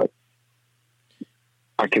down inside.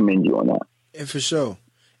 I commend you on that. And for sure.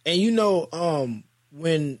 And you know,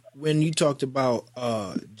 when you talked about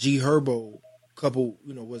G Herbo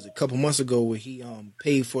a couple months ago, where he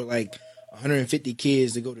paid for like 150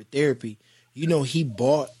 kids to go to therapy, you know, he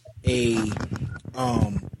bought a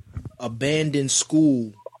abandoned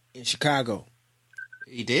school in Chicago.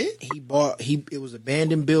 He did? It was an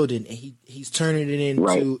abandoned building, and he's turning it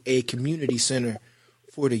into a community center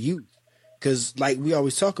for the youth. Because like we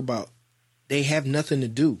always talk about, they have nothing to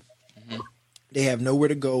do. Mm-hmm. They have nowhere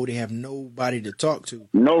to go. They have nobody to talk to.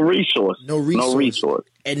 No resource.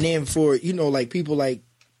 And then for, you know, like people like,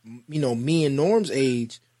 you know, me and Norm's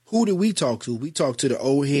age, who do we talk to? We talk to the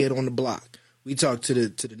old head on the block. We talk to the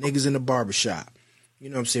niggas in the barbershop. You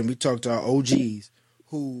know what I'm saying? We talk to our OGs,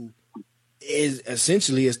 who is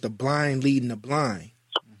essentially it's the blind leading the blind.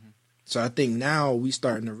 Mm-hmm. So I think now we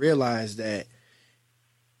starting to realize that,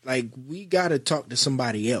 like, we got to talk to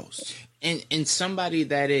somebody else. And somebody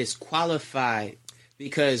that is qualified,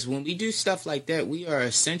 because when we do stuff like that, we are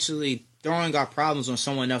essentially throwing our problems on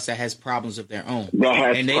someone else that has problems of their own.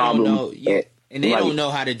 And they don't know. Yeah, and they don't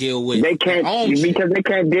know how to deal with they can't, their own because shit. they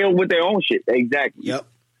can't deal with their own shit. Exactly. Yep.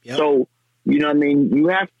 So, you know what I mean? You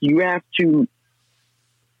have to.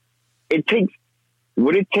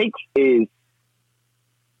 What it takes is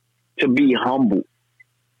to be humble.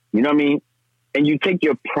 You know what I mean? And you take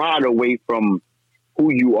your pride away from who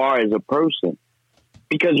you are as a person.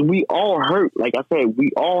 Because we all hurt. Like I said,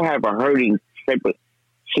 we all have a hurting type of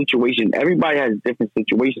situation. Everybody has different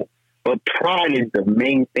situations. But pride is the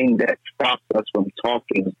main thing that stops us from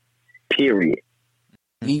talking, period.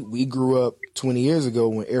 We grew up 20 years ago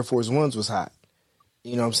when Air Force Ones was hot.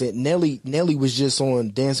 You know what I'm saying? Nelly was just on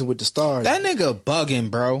Dancing with the Stars. That nigga bugging,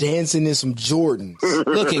 bro. Dancing in some Jordans.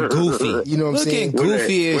 Looking goofy. You know what I'm saying? Looking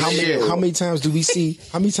goofy as shit. How many times do we see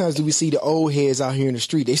the old heads out here in the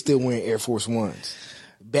street? They still wearing Air Force Ones.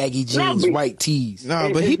 Baggy jeans, white tees. No,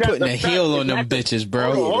 but he putting a heel on them bitches,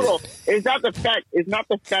 bro. Hold on. It's not the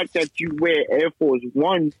fact that you wear Air Force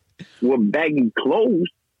Ones with baggy clothes.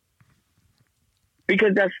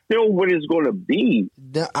 Because that's still what it's going to be.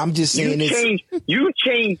 I'm just saying you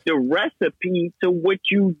change the recipe to what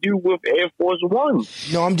you do with Air Force One.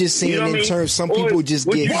 No, I'm just saying in terms. Some people just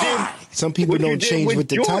get. Some people don't change with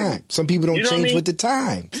the time. Some people don't change with the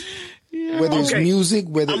times. Whether it's music,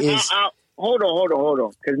 whether it's. Hold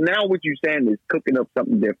on. Because now what you're saying is cooking up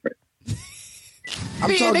something different.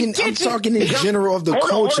 I'm talking in general of the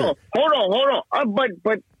culture. Hold on.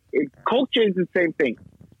 But culture is the same thing.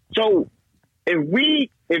 So.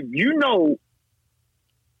 If you know,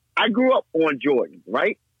 I grew up on Jordan,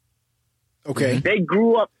 right? Okay.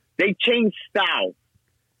 They changed style,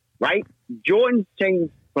 right? Jordan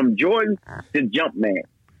changed from Jordan to Jumpman.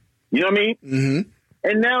 You know what I mean? Mm-hmm.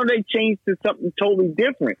 And now they changed to something totally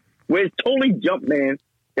different, where it's totally Jumpman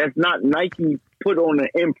that's not Nike put on an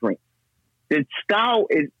imprint. The style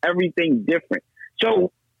is everything different.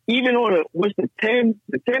 So even on what's the 10?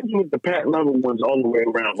 The 10s with the patent leather ones all the way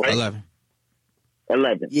around, right?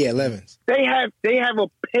 11. Yeah, 11s. They have a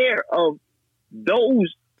pair of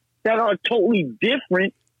those that are totally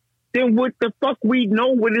different than what the fuck we know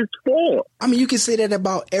what it's for. I mean, you can say that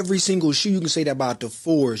about every single shoe. You can say that about the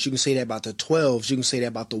 4s. You can say that about the 12s. You can say that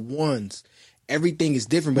about the 1s. Everything is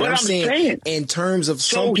different. But I'm saying in terms of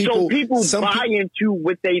some people buy into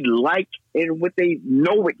what they like and what they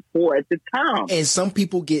know it for at the time. And some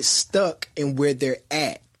people get stuck in where they're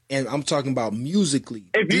at. And I'm talking about musically,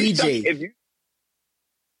 DJ.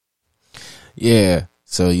 Yeah.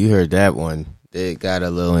 So you heard that one. It got a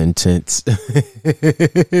little intense.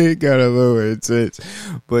 It got a little intense.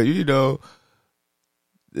 But, you know,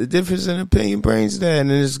 the difference in opinion brings that,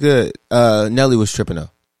 and it's good. Nelly was tripping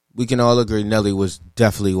up. We can all agree Nelly was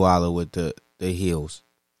definitely wilder with the heels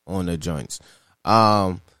on the joints.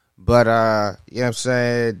 But, you know what I'm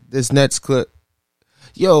saying? This next clip,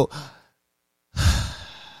 yo,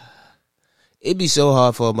 it'd be so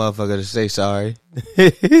hard for a motherfucker to say sorry.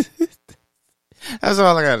 That's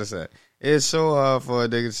all I gotta say. It's so hard for a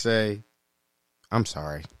nigga to say, I'm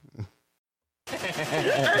sorry.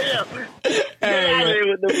 Hey,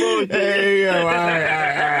 yo,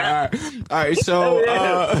 all right, so,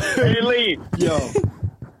 hey, Lee. Yo.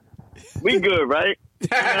 We good, right?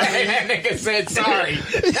 That nigga said sorry.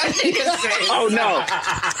 That nigga said oh, no.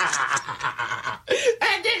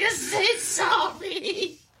 That nigga said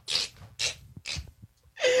sorry.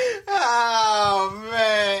 Oh,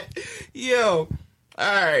 man. Yo.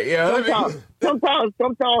 All right, yo.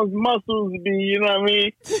 Sometimes muscles be, you know what I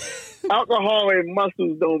mean? Alcohol and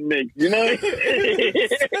muscles don't mix, you know?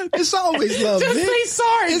 It's always love, Just man. say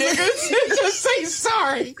sorry, nigga. Just say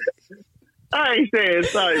sorry. I ain't saying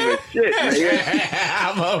sorry for shit, nigga.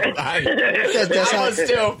 I'm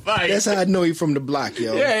still fight. That's how I know you from the block,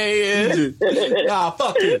 yo. Yeah, he is. Nah,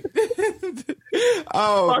 fuck you.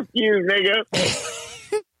 Fuck you, nigga.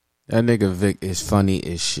 That nigga Vic is funny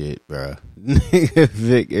as shit, bro. Nigga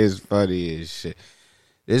Vic is funny as shit.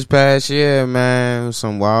 This past year, man,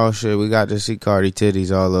 some wild shit. We got to see Cardi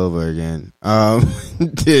titties all over again.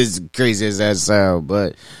 As crazy as that sound,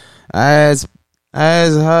 but I asked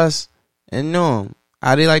Huss and Norm,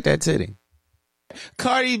 how do you like that titty?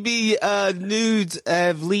 Cardi B nudes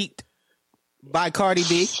have leaked by Cardi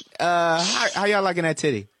B. How y'all liking that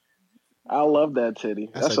titty? I love that titty.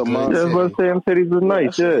 That's a Yeah, monster. but them titties was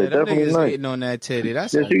nice. Yeah, Them definitely niggas nice. hating on that titty.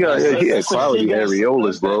 That's Yeah, she had quality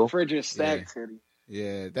areolas, bro. Fridge is stacked titty.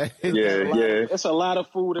 Yeah, It's a lot of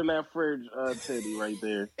food in that fridge titty right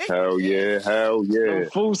there. Hell yeah. Some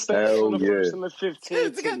food stamps on the yeah. first and the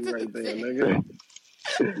 15th titty right there, nigga.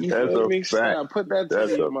 You That's feel a me? fact. Stop. Put that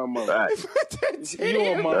That's titty a in my mouth. fact. You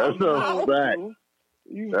a mom. That's a fact.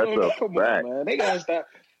 You That's feel me? a Come fact. on, man. They gotta stop.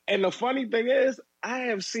 And the funny thing is, I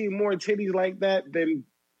have seen more titties like that than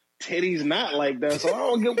titties not like that. So I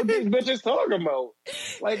don't get what these bitches talking about.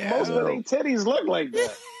 Like most of their titties look like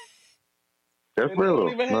that. That's And they real.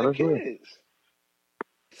 don't even No, have that's real. kids.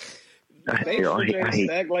 They freaking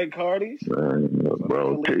stack like Cardi's.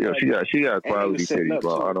 Bro, she got quality titties,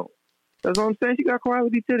 bro. That's what I'm saying. She got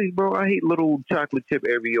quality titties, bro. I hate little chocolate chip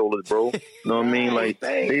areolas, bro. You know what I mean? Like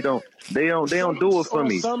they don't do it for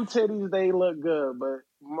me. Some titties they look good, but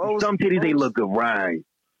Some titties they look good, right?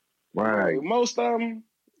 Most of them,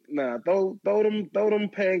 nah. Throw them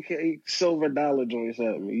pancake silver dollar joints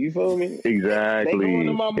at me. You feel me? Exactly. They going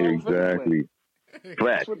in my mouth anyway.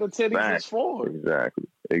 That's what the titties is for. Exactly.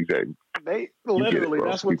 They literally,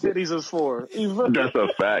 bro. that's what titties is for. That's a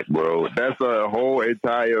fact, bro. That's a whole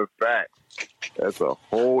entire fact. That's a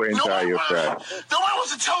whole entire fact. Nobody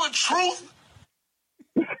wants to tell the truth.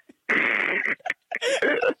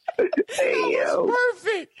 Hey, yo.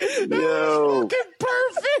 Perfect. Yo. Fucking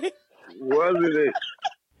perfect. Wasn't it?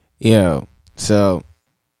 Yo, so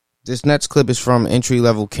this next clip is from Entry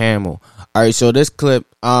Level Camel. All right, so this clip,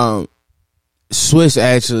 Swiss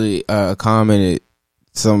actually commented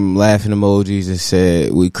some laughing emojis and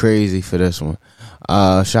said we crazy for this one.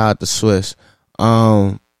 Shout out to Swiss.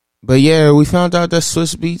 But yeah, we found out that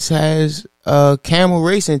Swiss Beats has a camel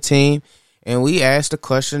racing team, and we asked the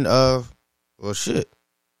question of, well, shit,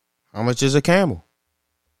 how much is a camel?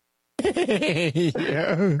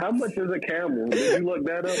 Yeah. How much is a camel? Did you look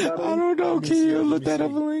that up? I don't know. Can you look that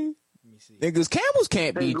up, Elaine? Niggas, camels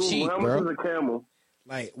can't be Google, cheap, how bro. much is a camel?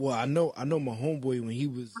 Like, well, I know my homeboy when he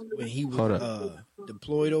was Hold up.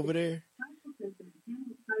 deployed over there.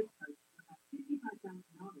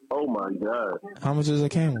 Oh my god! How much is a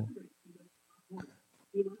camel?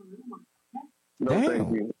 No, Damn.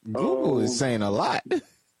 thank you. Google is saying a lot.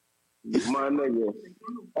 My nigga.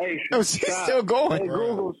 Hey, Oh, she's stop. still going. Hey,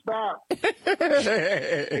 Google, stop.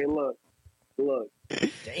 Hey, look.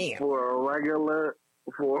 Damn. For a regular.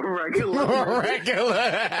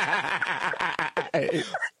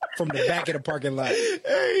 From the back of the parking lot.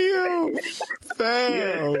 Hey, yo.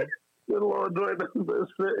 Fam. Good Lord, Joy that's been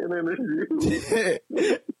sitting in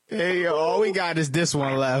his Hey, yo, all we got is this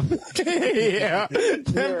one left. Yeah. That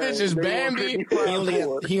bitch is Bambi.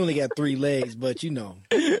 He only got 3 legs, but you know.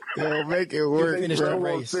 Yo, make it work. Finish the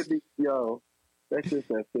race. Yo, that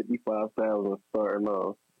shit's at 55,000 starting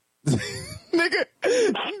off. Nigga.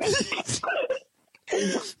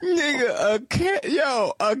 Nigga,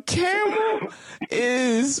 a camel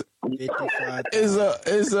is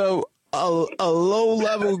a low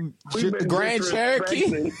level Grand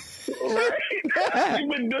Cherokee. Right? We've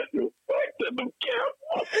been disrespecting them camels.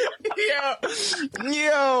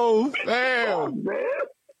 Yo, fam.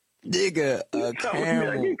 Nigga, a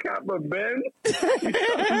camel.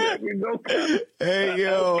 Hey,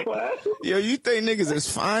 yo, you think niggas is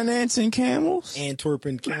financing camels?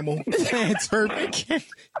 Antwerpen camel. Antwerpen camel.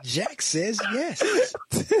 Jack says yes.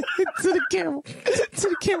 To the camel. To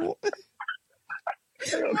the camel.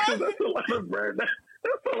 That's a lot of bread.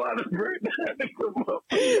 That's a lot of bread.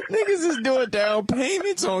 Niggas is doing down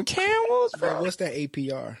payments on camels, bro. What's that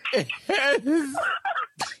APR?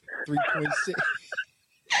 3.6.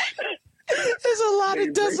 There's a lot of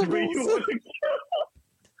decibels. A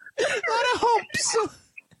lot of humps.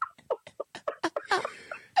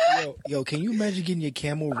 Yo, can you imagine getting your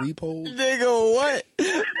camel repoed? Nigga, what?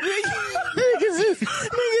 Niggas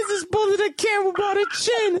is pulling a camel by the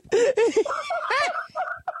chin.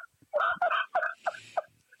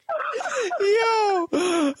 Yo,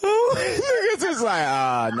 niggas is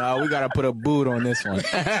like, no, we gotta put a boot on this one.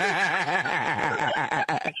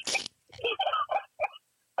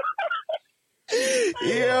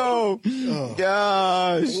 Yo,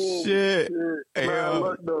 shit. Man,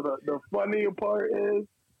 look, the funnier part is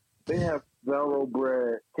they have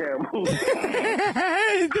thoroughbred camels.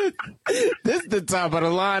 This is the top of the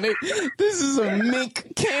line. This is a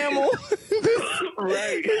mink camel.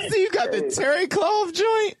 Right. You got the terry cloth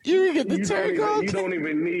joint. You get the terry cloth. You don't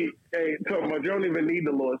even need. Hey, talking about, you don't even need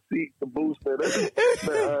the little seat, the booster.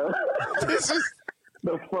 This is.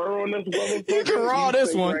 The fur on this motherfucker. You can raw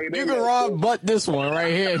this one. Right, you can raw butt this one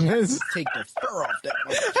right here. Take the fur off that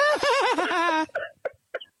motherfucker.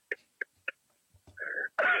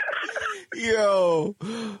 Yo,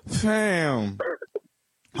 fam.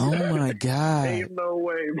 Oh my God. Ain't no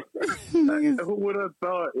way. Who would have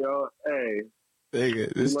thought, yo? Hey.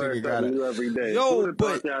 Nigga, this nigga got it every day. Yo,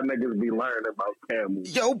 but y'all niggas be learning about camels.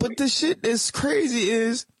 Yo, but the shit that's crazy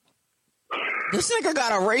is this nigga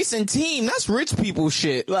got a racing team. That's rich people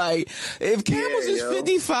shit. Like, if camels is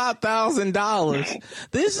 $55,000,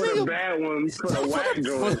 this for nigga the bad ones, for the whack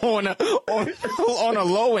joints. on a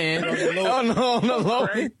low end, on the low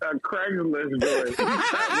end, a Craigslist joint.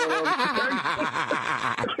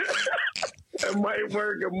 It might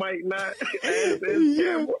work, it might not.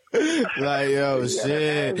 Like, yo,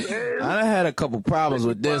 shit. I done had a couple problems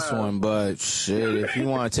with this one, but shit, if you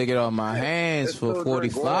want to take it off my hands for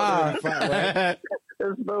 45, right?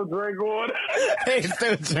 It's no drink water. It's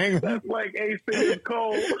still drink water. That's like AC is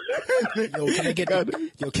cold. Yo, can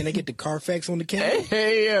I get the Carfax on the camera?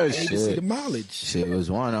 Hey, yo, shit. To see the mileage. Shit, it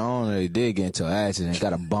was one owner. They did get into an accident.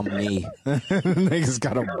 Got a bum knee. Niggas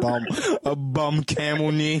got a bum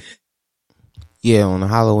camel knee. Yeah, on the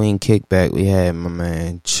Halloween kickback, we had my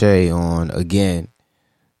man Che on again.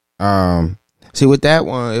 See, with that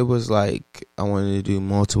one, it was like I wanted to do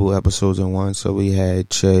multiple episodes in one. So we had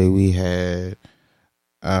Che, we had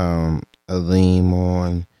Aleem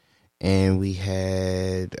on, and we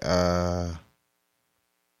had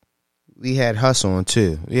Huss on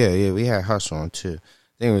too. Yeah, we had Huss on too.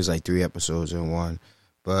 I think it was like 3 episodes in one.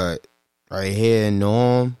 But right here,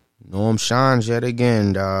 Norm shines yet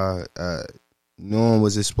again, dog. Norm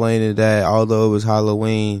was explaining that although it was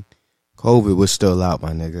Halloween, COVID was still out,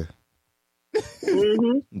 my nigga.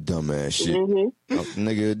 Mm-hmm. Dumbass shit. Mm-hmm.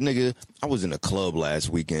 Nigga, I was in a club last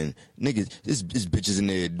weekend. Nigga, this bitches in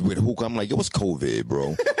there with hookah. I'm like, yo, what's COVID,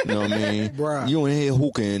 bro? You know what I mean? Bruh. You in here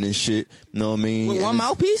hookahing and shit. You know what I mean? With one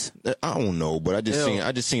mouthpiece? I don't know, but I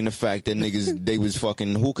just seen the fact that niggas they was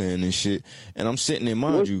fucking hookahing and shit. And I'm sitting there,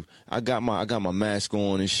 mind you, I got my mask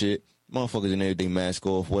on and shit. Motherfuckers in there, they mask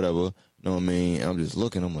off, whatever. You know what I mean? I'm just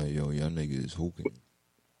looking. I'm like, yo, y'all niggas is hookahing.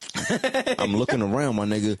 I'm looking around, my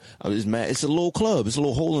nigga. I was mad. It's a little club. It's a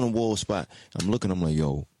little hole in the wall spot. I'm looking. I'm like,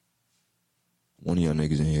 yo, one of y'all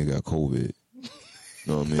niggas in here got COVID. You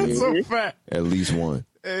know what I mean? That's so fat. At least one.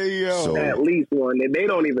 Hey, yo. So, at least one. And they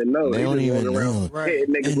don't even know. They don't even know. Right.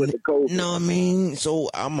 Niggas with the COVID. No, I mean,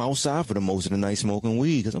 so I'm outside for the most of the night smoking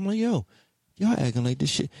weed because I'm like, yo, y'all acting like this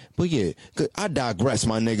shit. But yeah, I digress,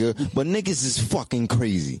 my nigga. But niggas is fucking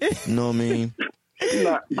crazy. You know what I mean?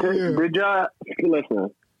 Did y'all listen?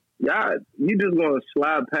 Y'all, you just gonna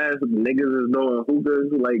slide past niggas is doing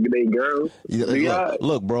hookahs like they girls?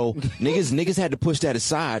 Look, bro, niggas had to push that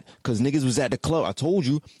aside because niggas was at the club. I told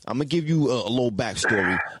you, I'm gonna give you a little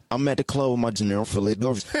backstory. I'm at the club with my General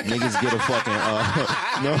Philadelphia. Niggas get a fucking,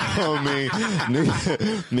 no, I mean,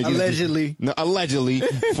 niggas, allegedly, allegedly,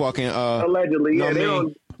 fucking, allegedly, yeah, they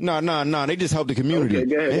don't. No. They just help the community. Okay,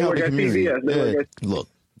 go ahead. They help the community. Look.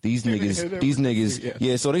 These niggas,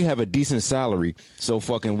 yeah. So they have a decent salary. So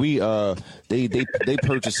fucking they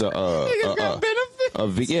purchase yeah,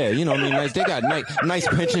 you know what I mean. Nice, they got nice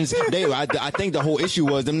pensions. I think the whole issue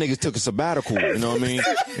was them niggas took a sabbatical. You know what I mean,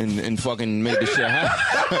 and fucking made the shit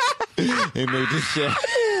happen.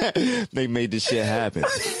 They made this shit happen.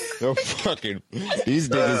 They're fucking these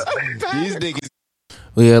niggas.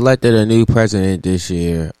 We elected a new president this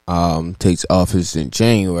year. Takes office in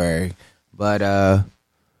January, but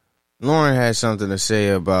Lauren has something to say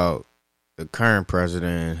about the current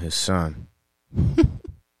president and his son.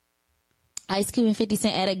 Ice Cube and 50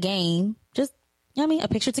 Cent at a game, just, you know what I mean, a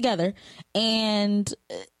picture together. And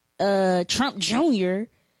Trump Jr.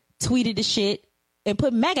 tweeted the shit and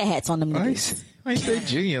put MAGA hats on them niggas. Why you say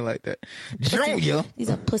Junior like that? Junior? He's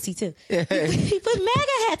a pussy too. He put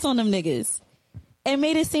MAGA hats on them niggas and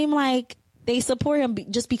made it seem like they support him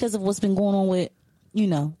just because of what's been going on with, you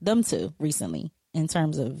know, them two recently in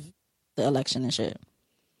terms of the election and shit.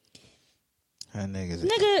 Listen,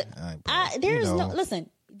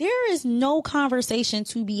 there is no conversation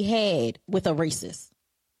to be had with a racist.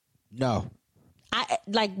 No. I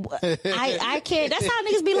can't. That's how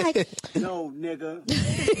niggas be like, no, nigga.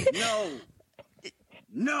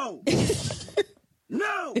 No.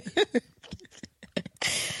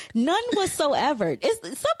 None whatsoever.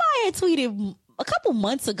 Somebody had tweeted a couple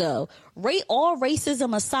months ago, all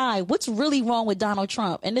racism aside, what's really wrong with Donald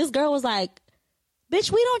Trump? And this girl was like,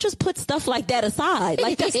 bitch, we don't just put stuff like that aside.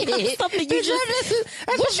 Like, that's not something you just...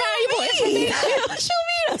 What you mean? What you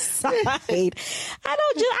mean aside?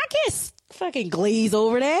 I can't fucking glaze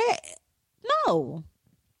over that. No.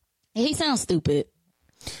 He sounds stupid.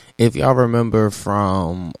 If y'all remember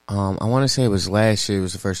from, I want to say it was last year, it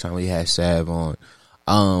was the first time we had Sav on.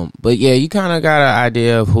 But yeah, you kind of got an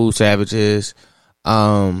idea of who Savage is.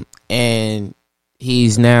 And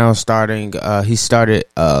he's now he started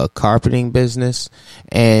a carpeting business,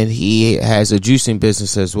 and he has a juicing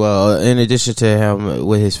business as well, in addition to him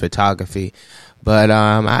with his photography. But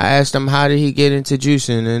I asked him, how did he get into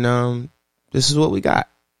juicing? And this is what we got.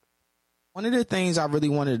 One of the things I really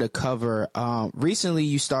wanted to cover, recently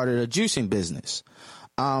you started a juicing business.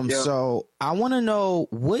 So I want to know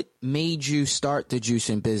what made you start the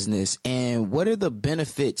juicing business, and what are the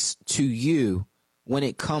benefits to you when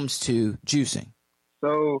it comes to juicing?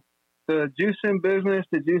 So the juicing business,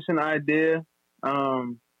 the juicing idea,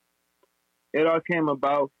 it all came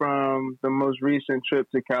about from the most recent trip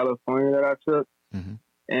to California that I took. Mm-hmm.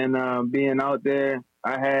 And being out there,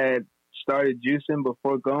 I had started juicing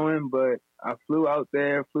before going, but I flew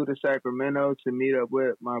to Sacramento to meet up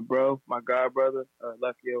with my god brother,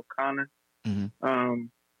 Lucky O'Connor. Mm-hmm.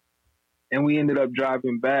 And we ended up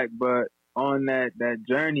driving back. But on that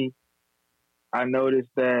journey, I noticed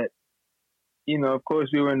that, you know, of course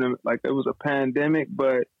we were it was a pandemic,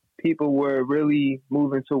 but people were really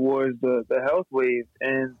moving towards the health wave,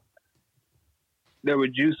 and there were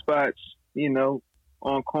juice spots, you know,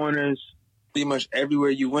 on corners pretty much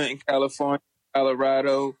everywhere you went in California,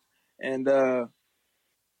 Colorado, and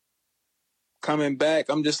coming back,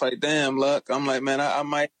 I'm just like, damn, Luck. I'm like, man, I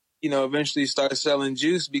might, you know, eventually start selling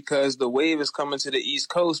juice, because the wave is coming to the East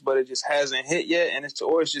Coast, but it just hasn't hit yet, and it's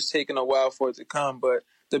just taking a while for it to come. But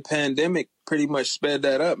the pandemic pretty much sped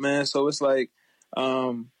that up, man. So it's like,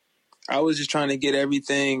 I was just trying to get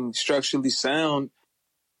everything structurally sound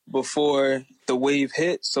before the wave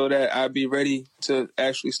hit, so that I'd be ready to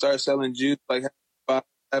actually start selling juice, like have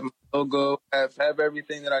my logo, have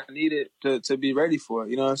everything that I needed to be ready for it.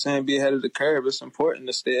 You know what I'm saying? Be ahead of the curve. It's important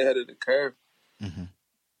to stay ahead of the curve.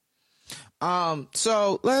 Mm-hmm.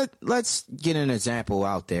 So let's get an example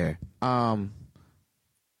out there.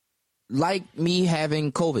 Like me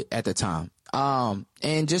having COVID at the time,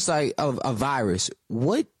 and just like a virus,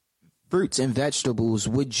 what fruits and vegetables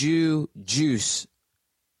would you juice,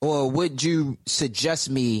 or would you suggest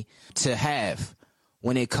me to have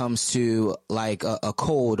when it comes to like a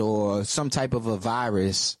cold or some type of a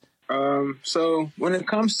virus? So when it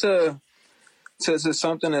comes to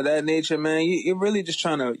something of that nature, man, you're really just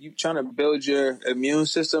trying to build your immune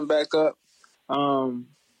system back up.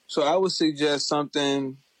 So I would suggest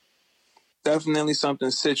definitely something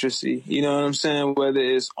citrusy. You know what I'm saying? Whether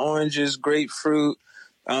it's oranges, grapefruit,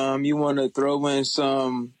 you want to throw in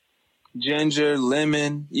some ginger,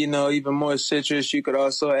 lemon, you know, even more citrus. You could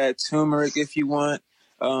also add turmeric if you want.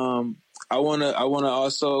 I want to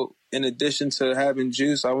also, in addition to having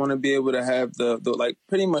juice, I want to be able to have the like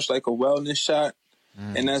pretty much like a wellness shot.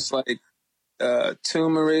 And that's like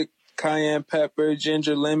turmeric, cayenne pepper,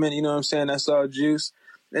 ginger, lemon, you know what I'm saying? That's all juice.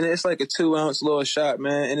 And it's like a 2-ounce little shot,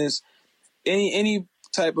 man. And it's any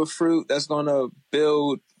type of fruit that's going to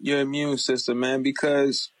build your immune system, man,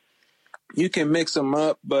 because you can mix them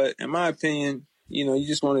up, but in my opinion, you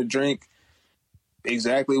just want to drink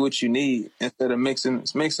exactly what you need instead of mixing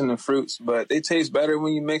the fruits. But they taste better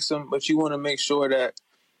when you mix them, but you want to make sure that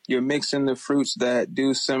you're mixing the fruits that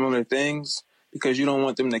do similar things, because you don't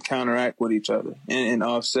want them to counteract with each other and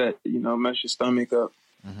offset, mess your stomach up.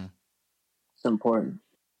 Mm-hmm. It's important.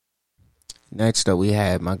 Next up, we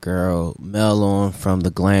had my girl Mel on from the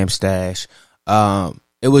Glam Stash.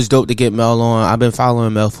 It was dope to get Mel on. I've been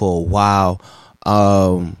following Mel for a while.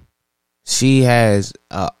 She has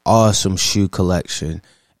an awesome shoe collection,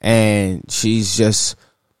 and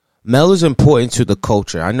Mel is important to the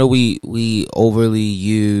culture. I know we overly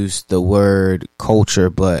use the word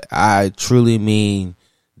culture, but I truly mean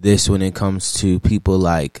this when it comes to people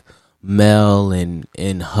like Mel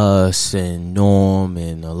and Huss and Norm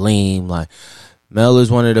and Aleem. Like, Mel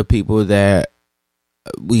is one of the people that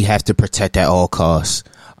we have to protect at all costs.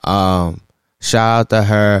 Shout out to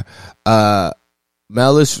her.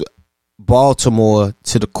 Mel is Baltimore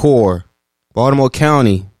to the core, Baltimore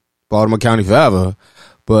County forever.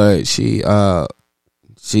 But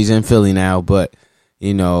she's in Philly now. But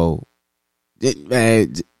man,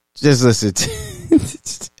 just listen to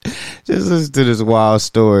this wild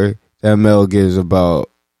story that Mel gives about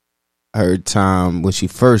her time when she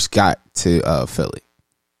first got to Philly.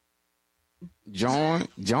 John,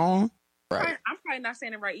 right? I'm probably not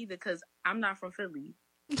saying it right either because I'm not from Philly.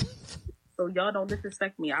 So y'all don't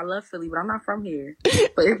disrespect me. I love Philly, but I'm not from here.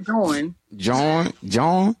 But it's John.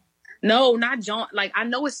 John. No, not John. Like, I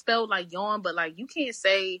know it's spelled like yawn, but like you can't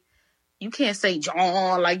say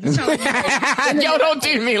John. Like, you sound like, yo, don't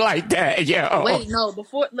do me like that, yo. Wait, no.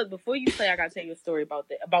 Before you say, I gotta tell you a story about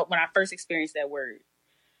when I first experienced that word.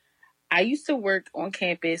 I used to work on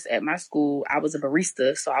campus at my school. I was a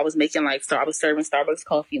barista, so I was making I was serving Starbucks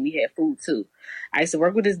coffee, and we had food too. I used to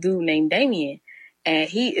work with this dude named Damien, and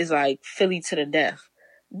he is like Philly to the death.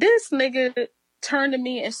 This nigga turned to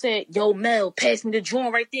me and said, "Yo, Mel, pass me the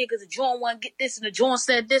joint right there, because the joint want to get this, and the joint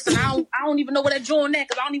said this, and I don't even know what that joint at,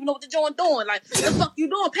 because I don't even know what the joint doing. Like, the fuck you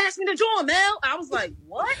doing? Pass me the joint, Mel." I was like,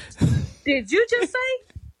 "What did you just say?"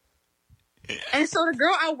 And so the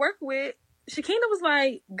girl I work with, Shakina, was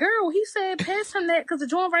like, "Girl, he said pass him that because the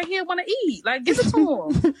joint right here want to eat. Like, give it to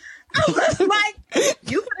him." I was like,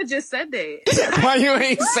 "You could have just said that." Why you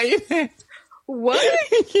ain't say that? What?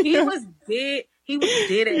 He was dead. He was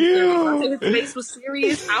dead at his face was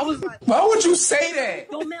serious. I was like, "Why would you say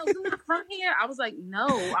that?" "Yo, Mel, you not from here?" I was like, "No,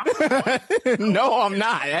 no, I'm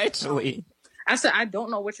not actually." I said, "I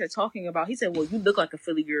don't know what you're talking about." He said, "Well, you look like a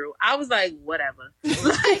Philly girl." I was like, "Whatever."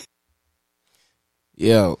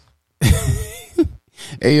 Yo.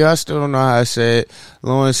 Hey, yo, I still don't know how I said.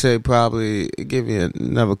 Lauren said probably give me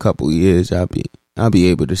another couple years. I'll be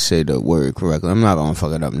able to say the word correctly. I'm not gonna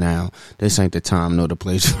fuck it up now. This ain't the time nor the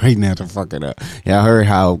place right now to fuck it up. Yeah, I heard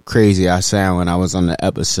how crazy I sound when I was on the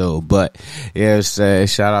episode. But yeah,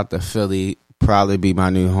 shout out to Philly. Probably be my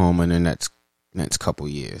new home in the next couple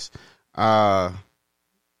years. Where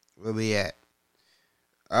we at?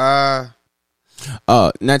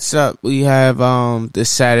 Next up we have the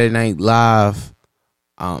Saturday Night Live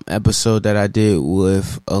episode that I did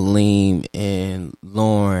with Aleem and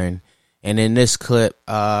Lauren. And in this clip,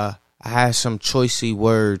 I had some choicey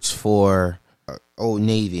words for Old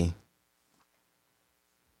Navy.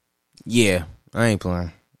 Yeah, I ain't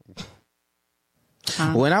playing.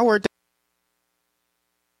 When I worked at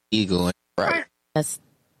Eagle, right?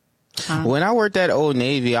 When I worked at Old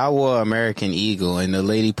Navy, I wore American Eagle, and the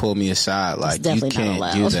lady pulled me aside like, "You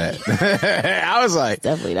can't do that." I was like,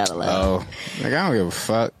 "Definitely not allowed." Oh, like, I don't give a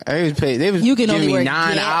fuck. I was paid. They was giving me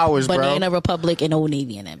 9 hours, bro. Banana Republic and Old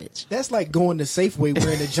Navy in that bitch. That's like going to Safeway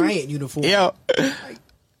wearing a Giant uniform. Yo,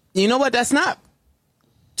 you know what? That's not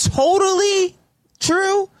totally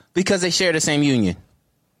true because they share the same union.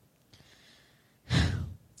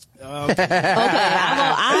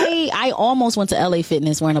 Okay, I almost went to LA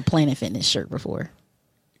Fitness wearing a Planet Fitness shirt before.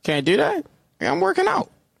 Can't do that. I'm working out.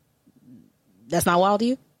 That's not wild to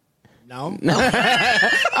you? No. I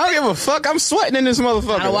don't give a fuck. I'm sweating in this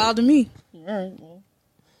motherfucker. Not wild to me.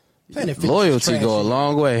 Loyalty go a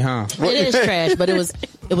long way, huh? It is trash, but it was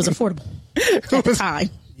affordable at the time.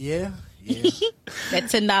 Yeah. That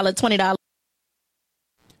 $10, $20.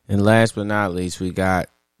 And last but not least, we got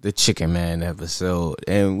the Chicken Man episode,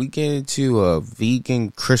 and we get into a vegan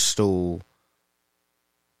crystal.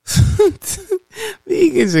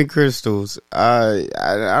 Vegans and crystals. I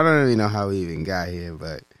don't really know how we even got here,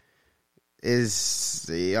 but it's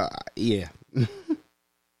yeah.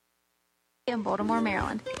 in Baltimore,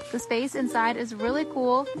 Maryland. The space inside is really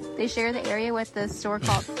cool. They share the area with the store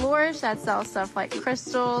called Flourish that sells stuff like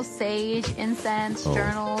crystals, sage, incense,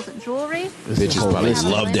 journals, and jewelry. Bitches probably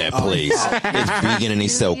love that place. It's vegan and they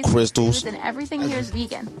sell crystals. And everything here is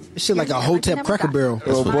vegan. This shit like a Hotep Cracker Barrel.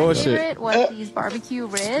 Oh, My bullshit. favorite was these barbecue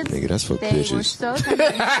ribs. Nigga, that's for They were bitches. so tender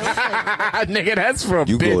and so flavorful. Nigga, that's for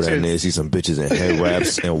you go down there, see some bitches in head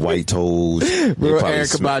wraps and white toes. Real They probably Erykah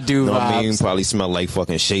smell- Badu know what I mean? vibes. Probably smell like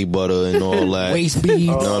fucking shea butter and all that. Waist beads. You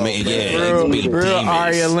know what I mean? Yeah, Real- be real demons.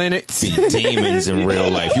 Aria Lennox. Be demons in real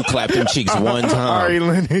life. You clap them cheeks one time. Ari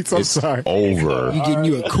Lennox, I'm it's sorry. over. You getting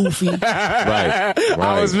you a kufi. Right.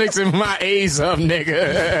 I was mixing my A's up,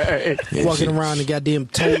 nigga. Yeah, Walking she- around in goddamn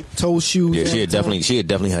toe shoes. Yeah, she'd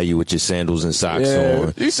definitely have you with your sandals and socks Yeah.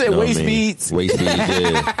 on. You said know what waist I mean? beads. Waist beads,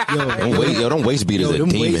 yeah. Them waist beaters are them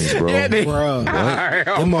demons, bro. Yeah, they- Bruh. What?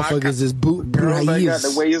 Them motherfuckers is Girls that got the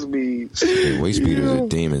Brahis. waist beads. Yeah, waist beaters are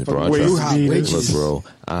demons, bro. I Waist try- beaters. Look,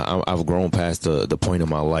 bro, I've grown past the point of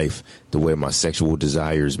my life to where my sexual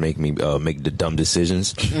desires make me make the dumb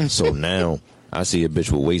decisions. So now I see a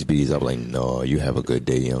bitch with waist beads, I'm like, no, you have a good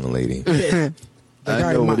day, young lady.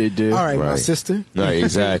 I know what it did. All right, my Right. sister. Right,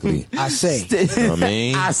 exactly. I say. You know what I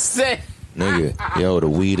mean? I say, Nigga, yo, the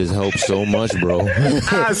weed has helped so much, bro.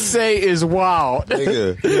 I say is wild.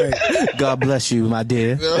 Nigga. God bless you, my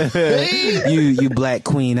dear. you black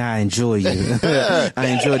queen, I enjoy you. I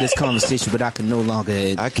enjoy this conversation, but I can no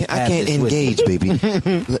longer. I can't engage, baby.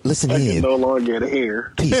 Listen I can here. no longer get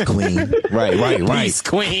hair. Peace, queen. Right. Peace,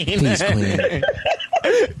 queen. Peace, queen.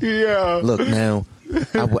 Yeah. Look, now,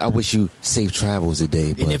 I wish you safe travels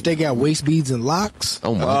today, but And if they got waist beads and locks,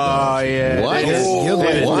 oh my Oh, god. yeah. What? your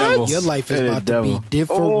life, What? your life is They're the about to be devil.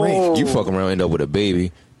 different. You fuck around, end up with a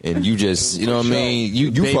baby, and you just, you know what I mean?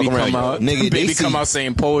 You Baby fuck around, come out, nigga. baby They come see, out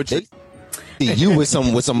saying poetry. they see you with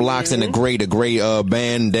some locks in the gray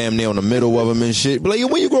band, damn near on the middle of them and shit. But like,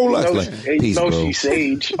 when you grow locks, like, peace, No, bro. she's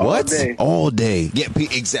sage. What? All day. Yeah,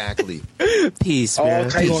 exactly. Peace, All man.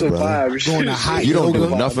 types Peace, of bro. vibes. Going to hot You don't do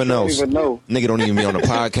yoga. nothing Don't else. even know. Nigga don't even be on the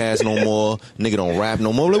podcast no more. Nigga don't rap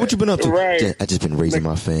no more. Like, what you been up to? Right. I just been raising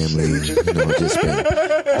my family. You know, just been.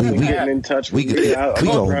 I've been getting in touch We with you.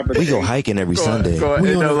 we go hiking every Sunday. We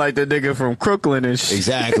End on up a- like the nigga from Crooklyn and shit.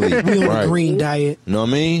 Exactly. We on Right. a green diet. Know what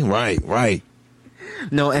I mean? Right.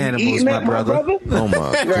 No animals, Eating my at brother. Oh my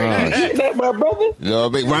Right. gosh. Eating that, my brother? No,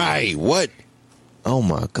 but right. What? Oh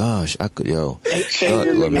my gosh. I could, yo.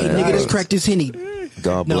 Changing look, the Hey, man, nigga, let's look. crack this Henny.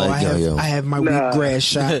 God No, bless yo. I have my Nah. wheatgrass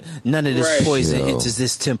shot. None of this Right. poison Yo. enters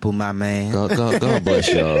this temple, my man. God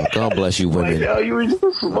bless y'all. God bless you, Like, women. yo, you were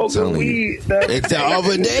just smoking telling you. weed. That It's the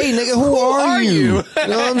other day, nigga. Who are you? You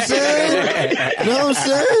know what I'm saying? You know what I'm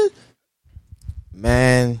saying?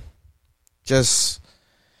 Man,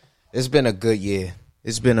 it's been a good year.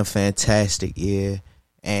 It's been a fantastic year.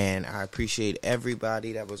 And I appreciate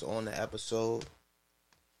everybody that was on the episode.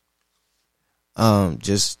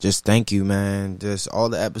 Just thank you, man. Just all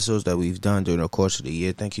the episodes that we've done during the course of the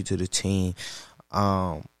year. Thank you to the team.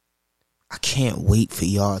 I can't wait for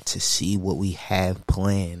y'all to see what we have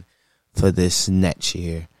planned for this next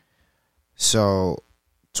year. So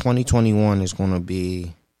 2021 is going to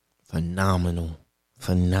be phenomenal.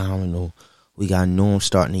 We got Noam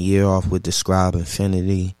starting the year off with Describe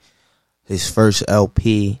Infinity, his first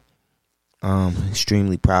LP.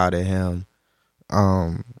 Extremely proud of him.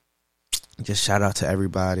 Just shout out to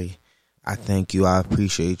everybody. I thank you. I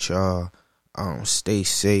appreciate y'all. Stay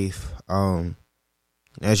safe.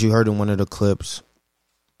 As you heard in one of the clips,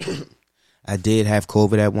 I did have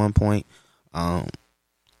COVID at one point.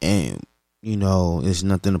 And, you know, it's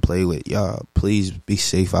nothing to play with. Y'all, please be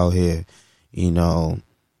safe out here. You know,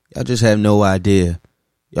 y'all just have no idea.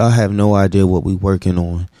 Y'all have no idea what we working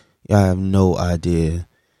on. Y'all have no idea.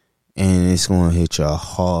 And it's going to hit y'all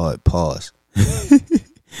hard. Pause.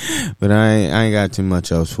 But I ain't got too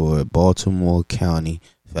much else for it. Baltimore County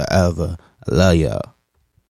forever. I love y'all.